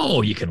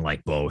 Oh, you can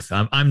like both.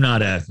 I'm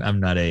not a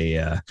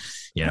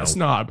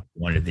snob.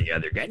 One or the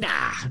other guy.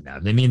 Nah.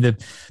 I mean, the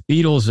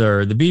Beatles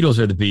are the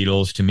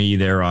Beatles. To me,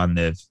 they're on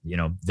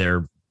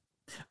they're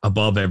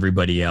above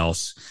everybody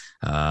else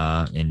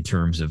in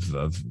terms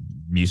of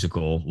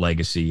musical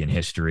legacy and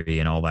history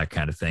and all that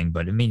kind of thing.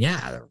 But I mean,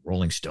 yeah, the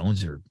Rolling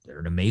Stones they're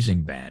an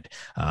amazing band.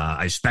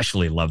 I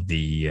especially love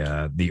the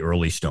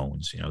early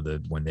Stones,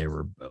 when they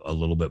were a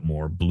little bit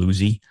more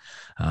bluesy.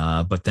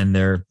 But then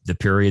the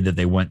period that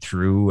they went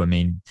through, I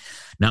mean,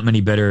 not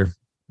many better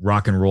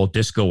rock and roll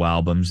disco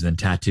albums than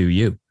Tattoo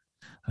You.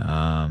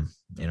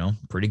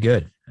 Pretty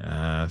good.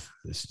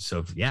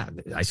 So yeah,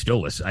 I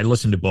still listen. I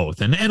listen to both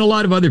and a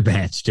lot of other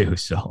bands too.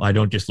 So I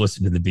don't just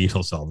listen to the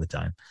Beatles all the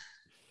time.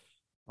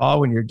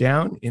 Paul, when you're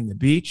down in the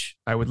beach,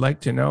 I would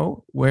like to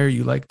know where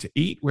you like to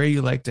eat, where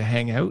you like to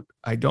hang out.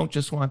 I don't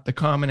just want the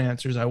common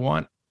answers. I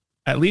want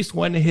at least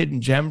one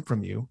hidden gem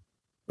from you,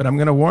 but I'm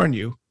going to warn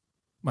you.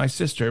 My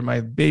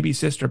baby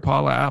sister,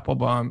 Paula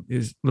Applebaum,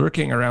 is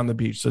lurking around the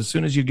beach. So as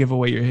soon as you give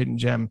away your hidden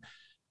gem,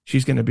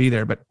 she's going to be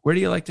there. But where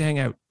do you like to hang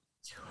out?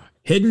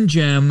 Hidden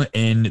gem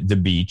in the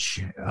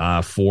beach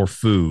for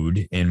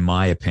food, in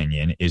my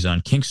opinion, is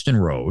on Kingston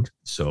Road.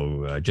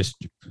 So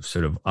just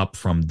sort of up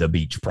from the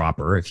beach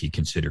proper, if you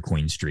consider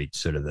Queen Street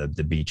sort of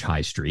the beach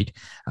high street.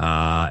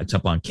 It's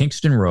up on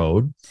Kingston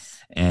Road,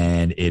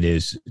 and it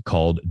is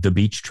called The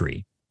Beech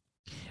Tree.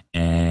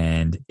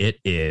 And it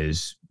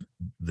is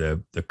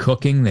the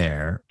cooking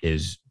there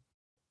is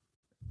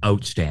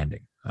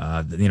outstanding.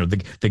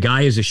 The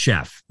guy is a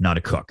chef, not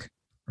a cook.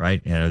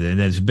 Right.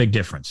 There's a big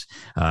difference.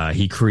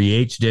 He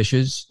creates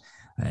dishes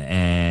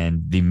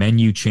and the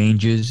menu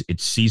changes.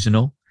 It's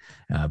seasonal,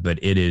 but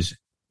it is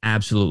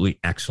absolutely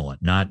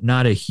excellent.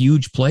 Not a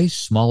huge place,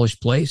 smallish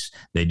place.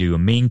 They do a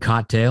mean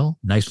cocktail,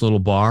 nice little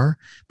bar,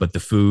 but the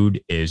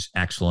food is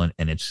excellent.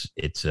 And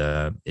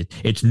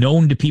it's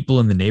known to people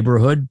in the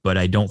neighborhood, but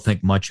I don't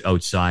think much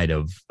outside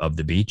of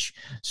the beach.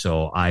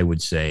 So I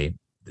would say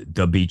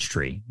The Beech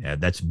Tree.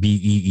 That's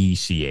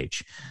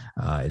Beech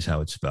is how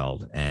it's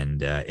spelled.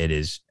 And it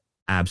is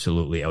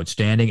absolutely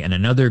outstanding. And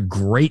another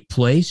great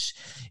place,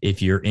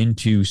 if you're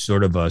into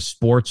sort of a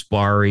sports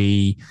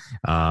bar-y,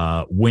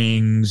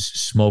 wings,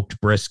 smoked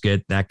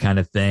brisket, that kind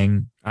of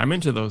thing. I'm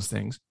into those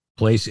things.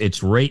 Place,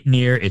 it's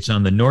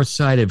on the north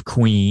side of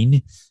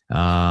Queen,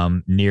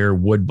 near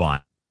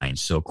Woodbine.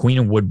 So Queen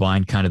and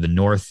Woodbine, kind of the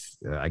north,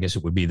 I guess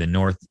it would be the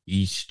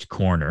northeast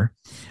corner.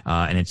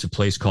 And it's a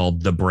place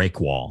called The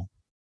Breakwall.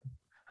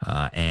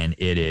 And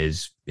it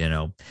is,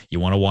 you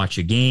want to watch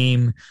a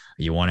game,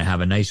 you want to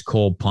have a nice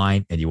cold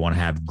pint, and you want to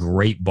have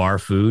great bar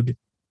food.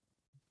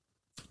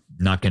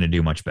 Not going to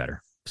do much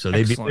better. So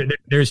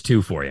there's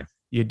two for you.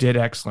 You did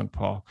excellent,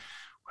 Paul.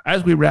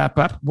 As we wrap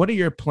up, what are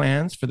your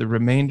plans for the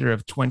remainder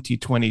of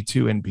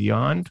 2022 and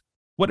beyond?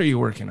 What are you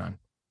working on?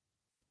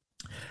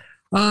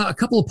 A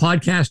couple of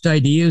podcast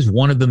ideas.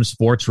 One of them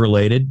sports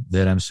related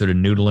that I'm sort of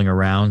noodling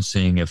around,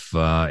 seeing if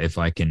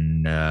I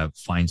can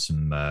find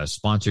some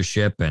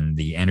sponsorship and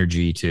the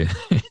energy to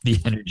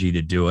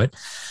do it.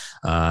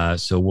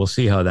 So we'll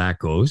see how that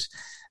goes.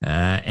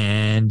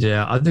 And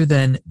other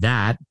than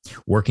that,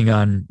 working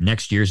on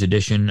next year's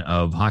edition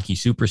of Hockey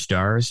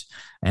Superstars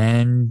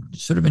and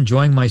sort of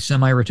enjoying my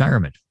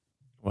semi-retirement.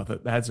 Well,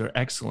 those are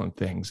excellent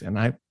things.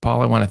 And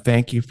Paul, I want to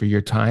thank you for your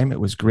time. It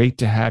was great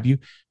to have you.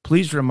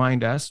 Please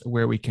remind us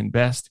where we can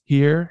best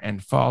hear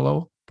and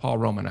follow Paul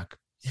Romanuk.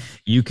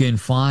 You can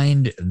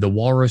find The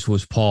Walrus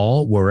Was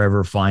Paul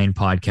wherever fine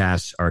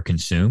podcasts are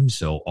consumed.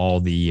 So all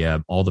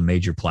the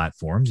major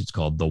platforms. It's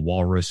called The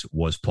Walrus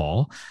Was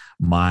Paul.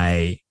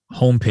 My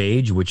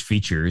homepage, which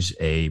features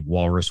a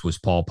Walrus Was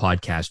Paul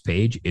podcast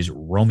page, is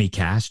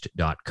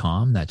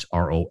romycast.com. That's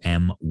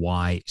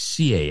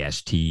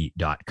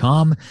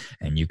ROMYCAST.com.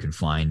 And you can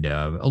find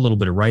a little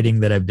bit of writing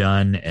that I've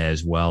done,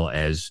 as well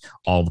as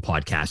all the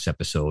podcast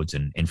episodes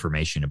and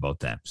information about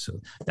them. So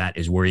that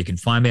is where you can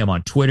find me. I'm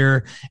on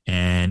Twitter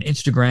and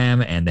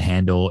Instagram, and the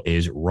handle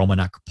is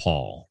Romanuk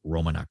Paul.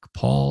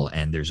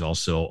 And there's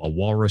also a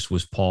Walrus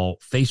Was Paul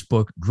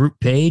Facebook group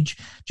page.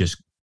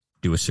 Just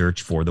do a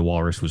search for the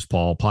Walrus Was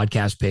Paul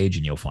podcast page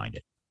and you'll find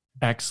it.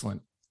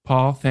 Excellent.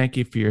 Paul, thank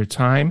you for your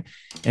time.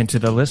 And to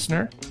the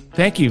listener,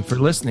 thank you for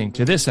listening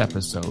to this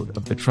episode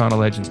of the Toronto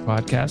Legends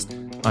podcast.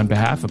 On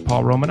behalf of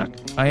Paul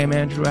Romanuk, I am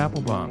Andrew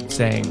Applebaum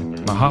saying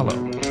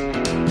mahalo.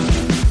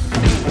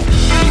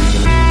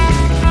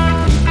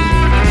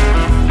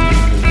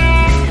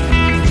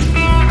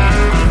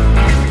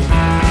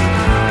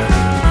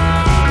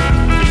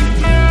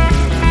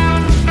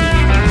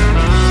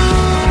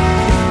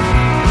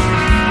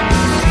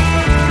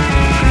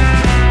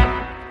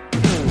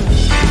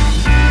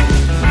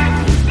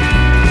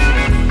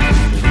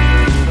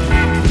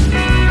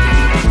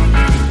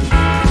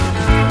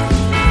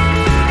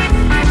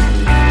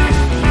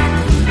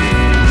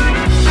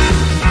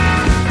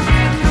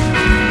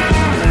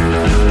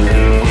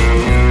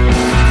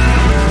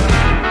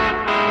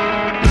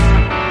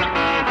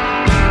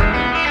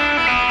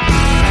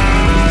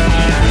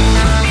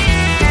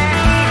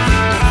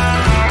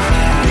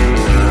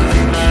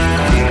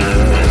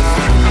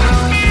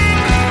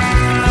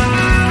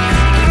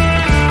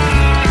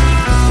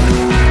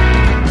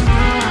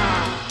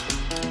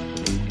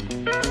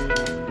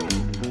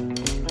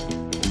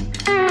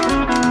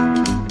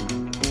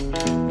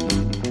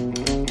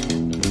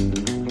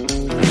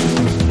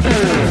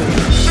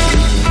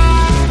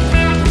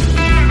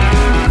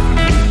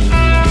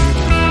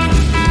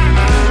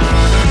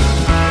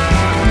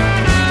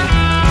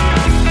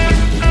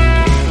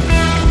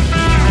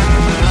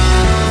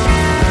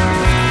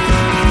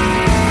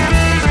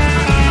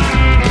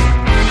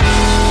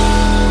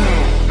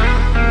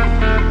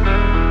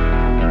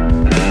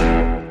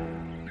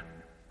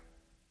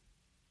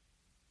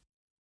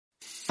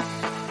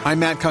 I'm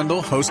Matt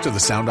Kundle, host of the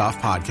Sound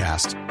Off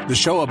Podcast, the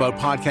show about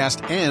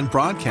podcast and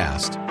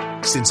broadcast.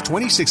 Since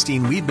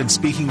 2016, we've been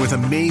speaking with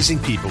amazing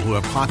people who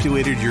have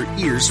populated your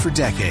ears for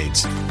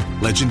decades.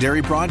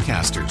 Legendary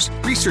broadcasters,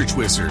 research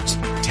wizards,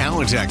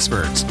 talent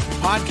experts,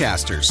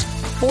 podcasters,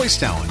 voice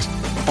talent.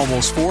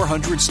 Almost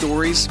 400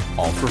 stories,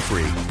 all for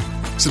free.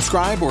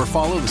 Subscribe or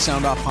follow the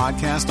Sound Off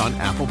Podcast on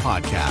Apple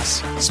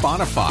Podcasts,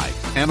 Spotify,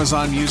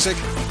 Amazon Music,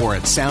 or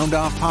at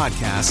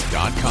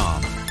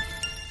soundoffpodcast.com.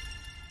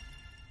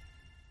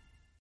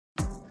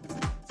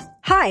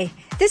 Hi,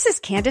 this is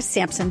Candace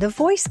Sampson, the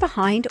voice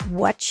behind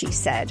What She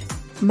Said.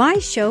 My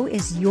show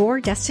is your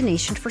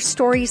destination for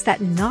stories that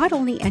not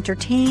only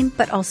entertain,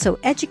 but also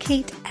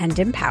educate and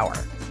empower.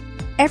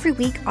 Every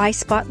week, I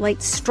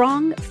spotlight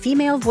strong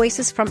female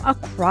voices from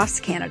across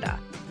Canada,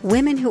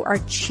 women who are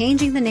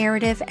changing the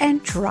narrative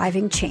and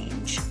driving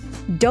change.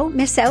 Don't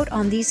miss out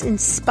on these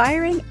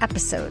inspiring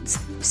episodes.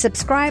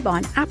 Subscribe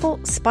on Apple,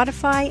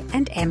 Spotify,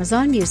 and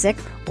Amazon Music,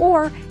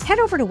 or head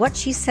over to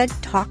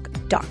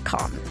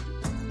whatshesaidtalk.com.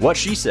 What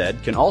She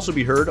Said can also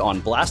be heard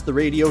on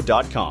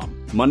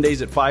blasttheradio.com,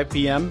 Mondays at 5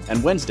 p.m.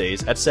 and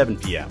Wednesdays at 7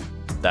 p.m.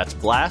 That's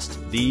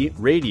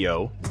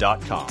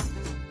blasttheradio.com.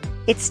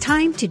 It's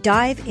time to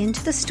dive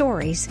into the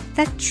stories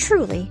that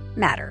truly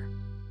matter.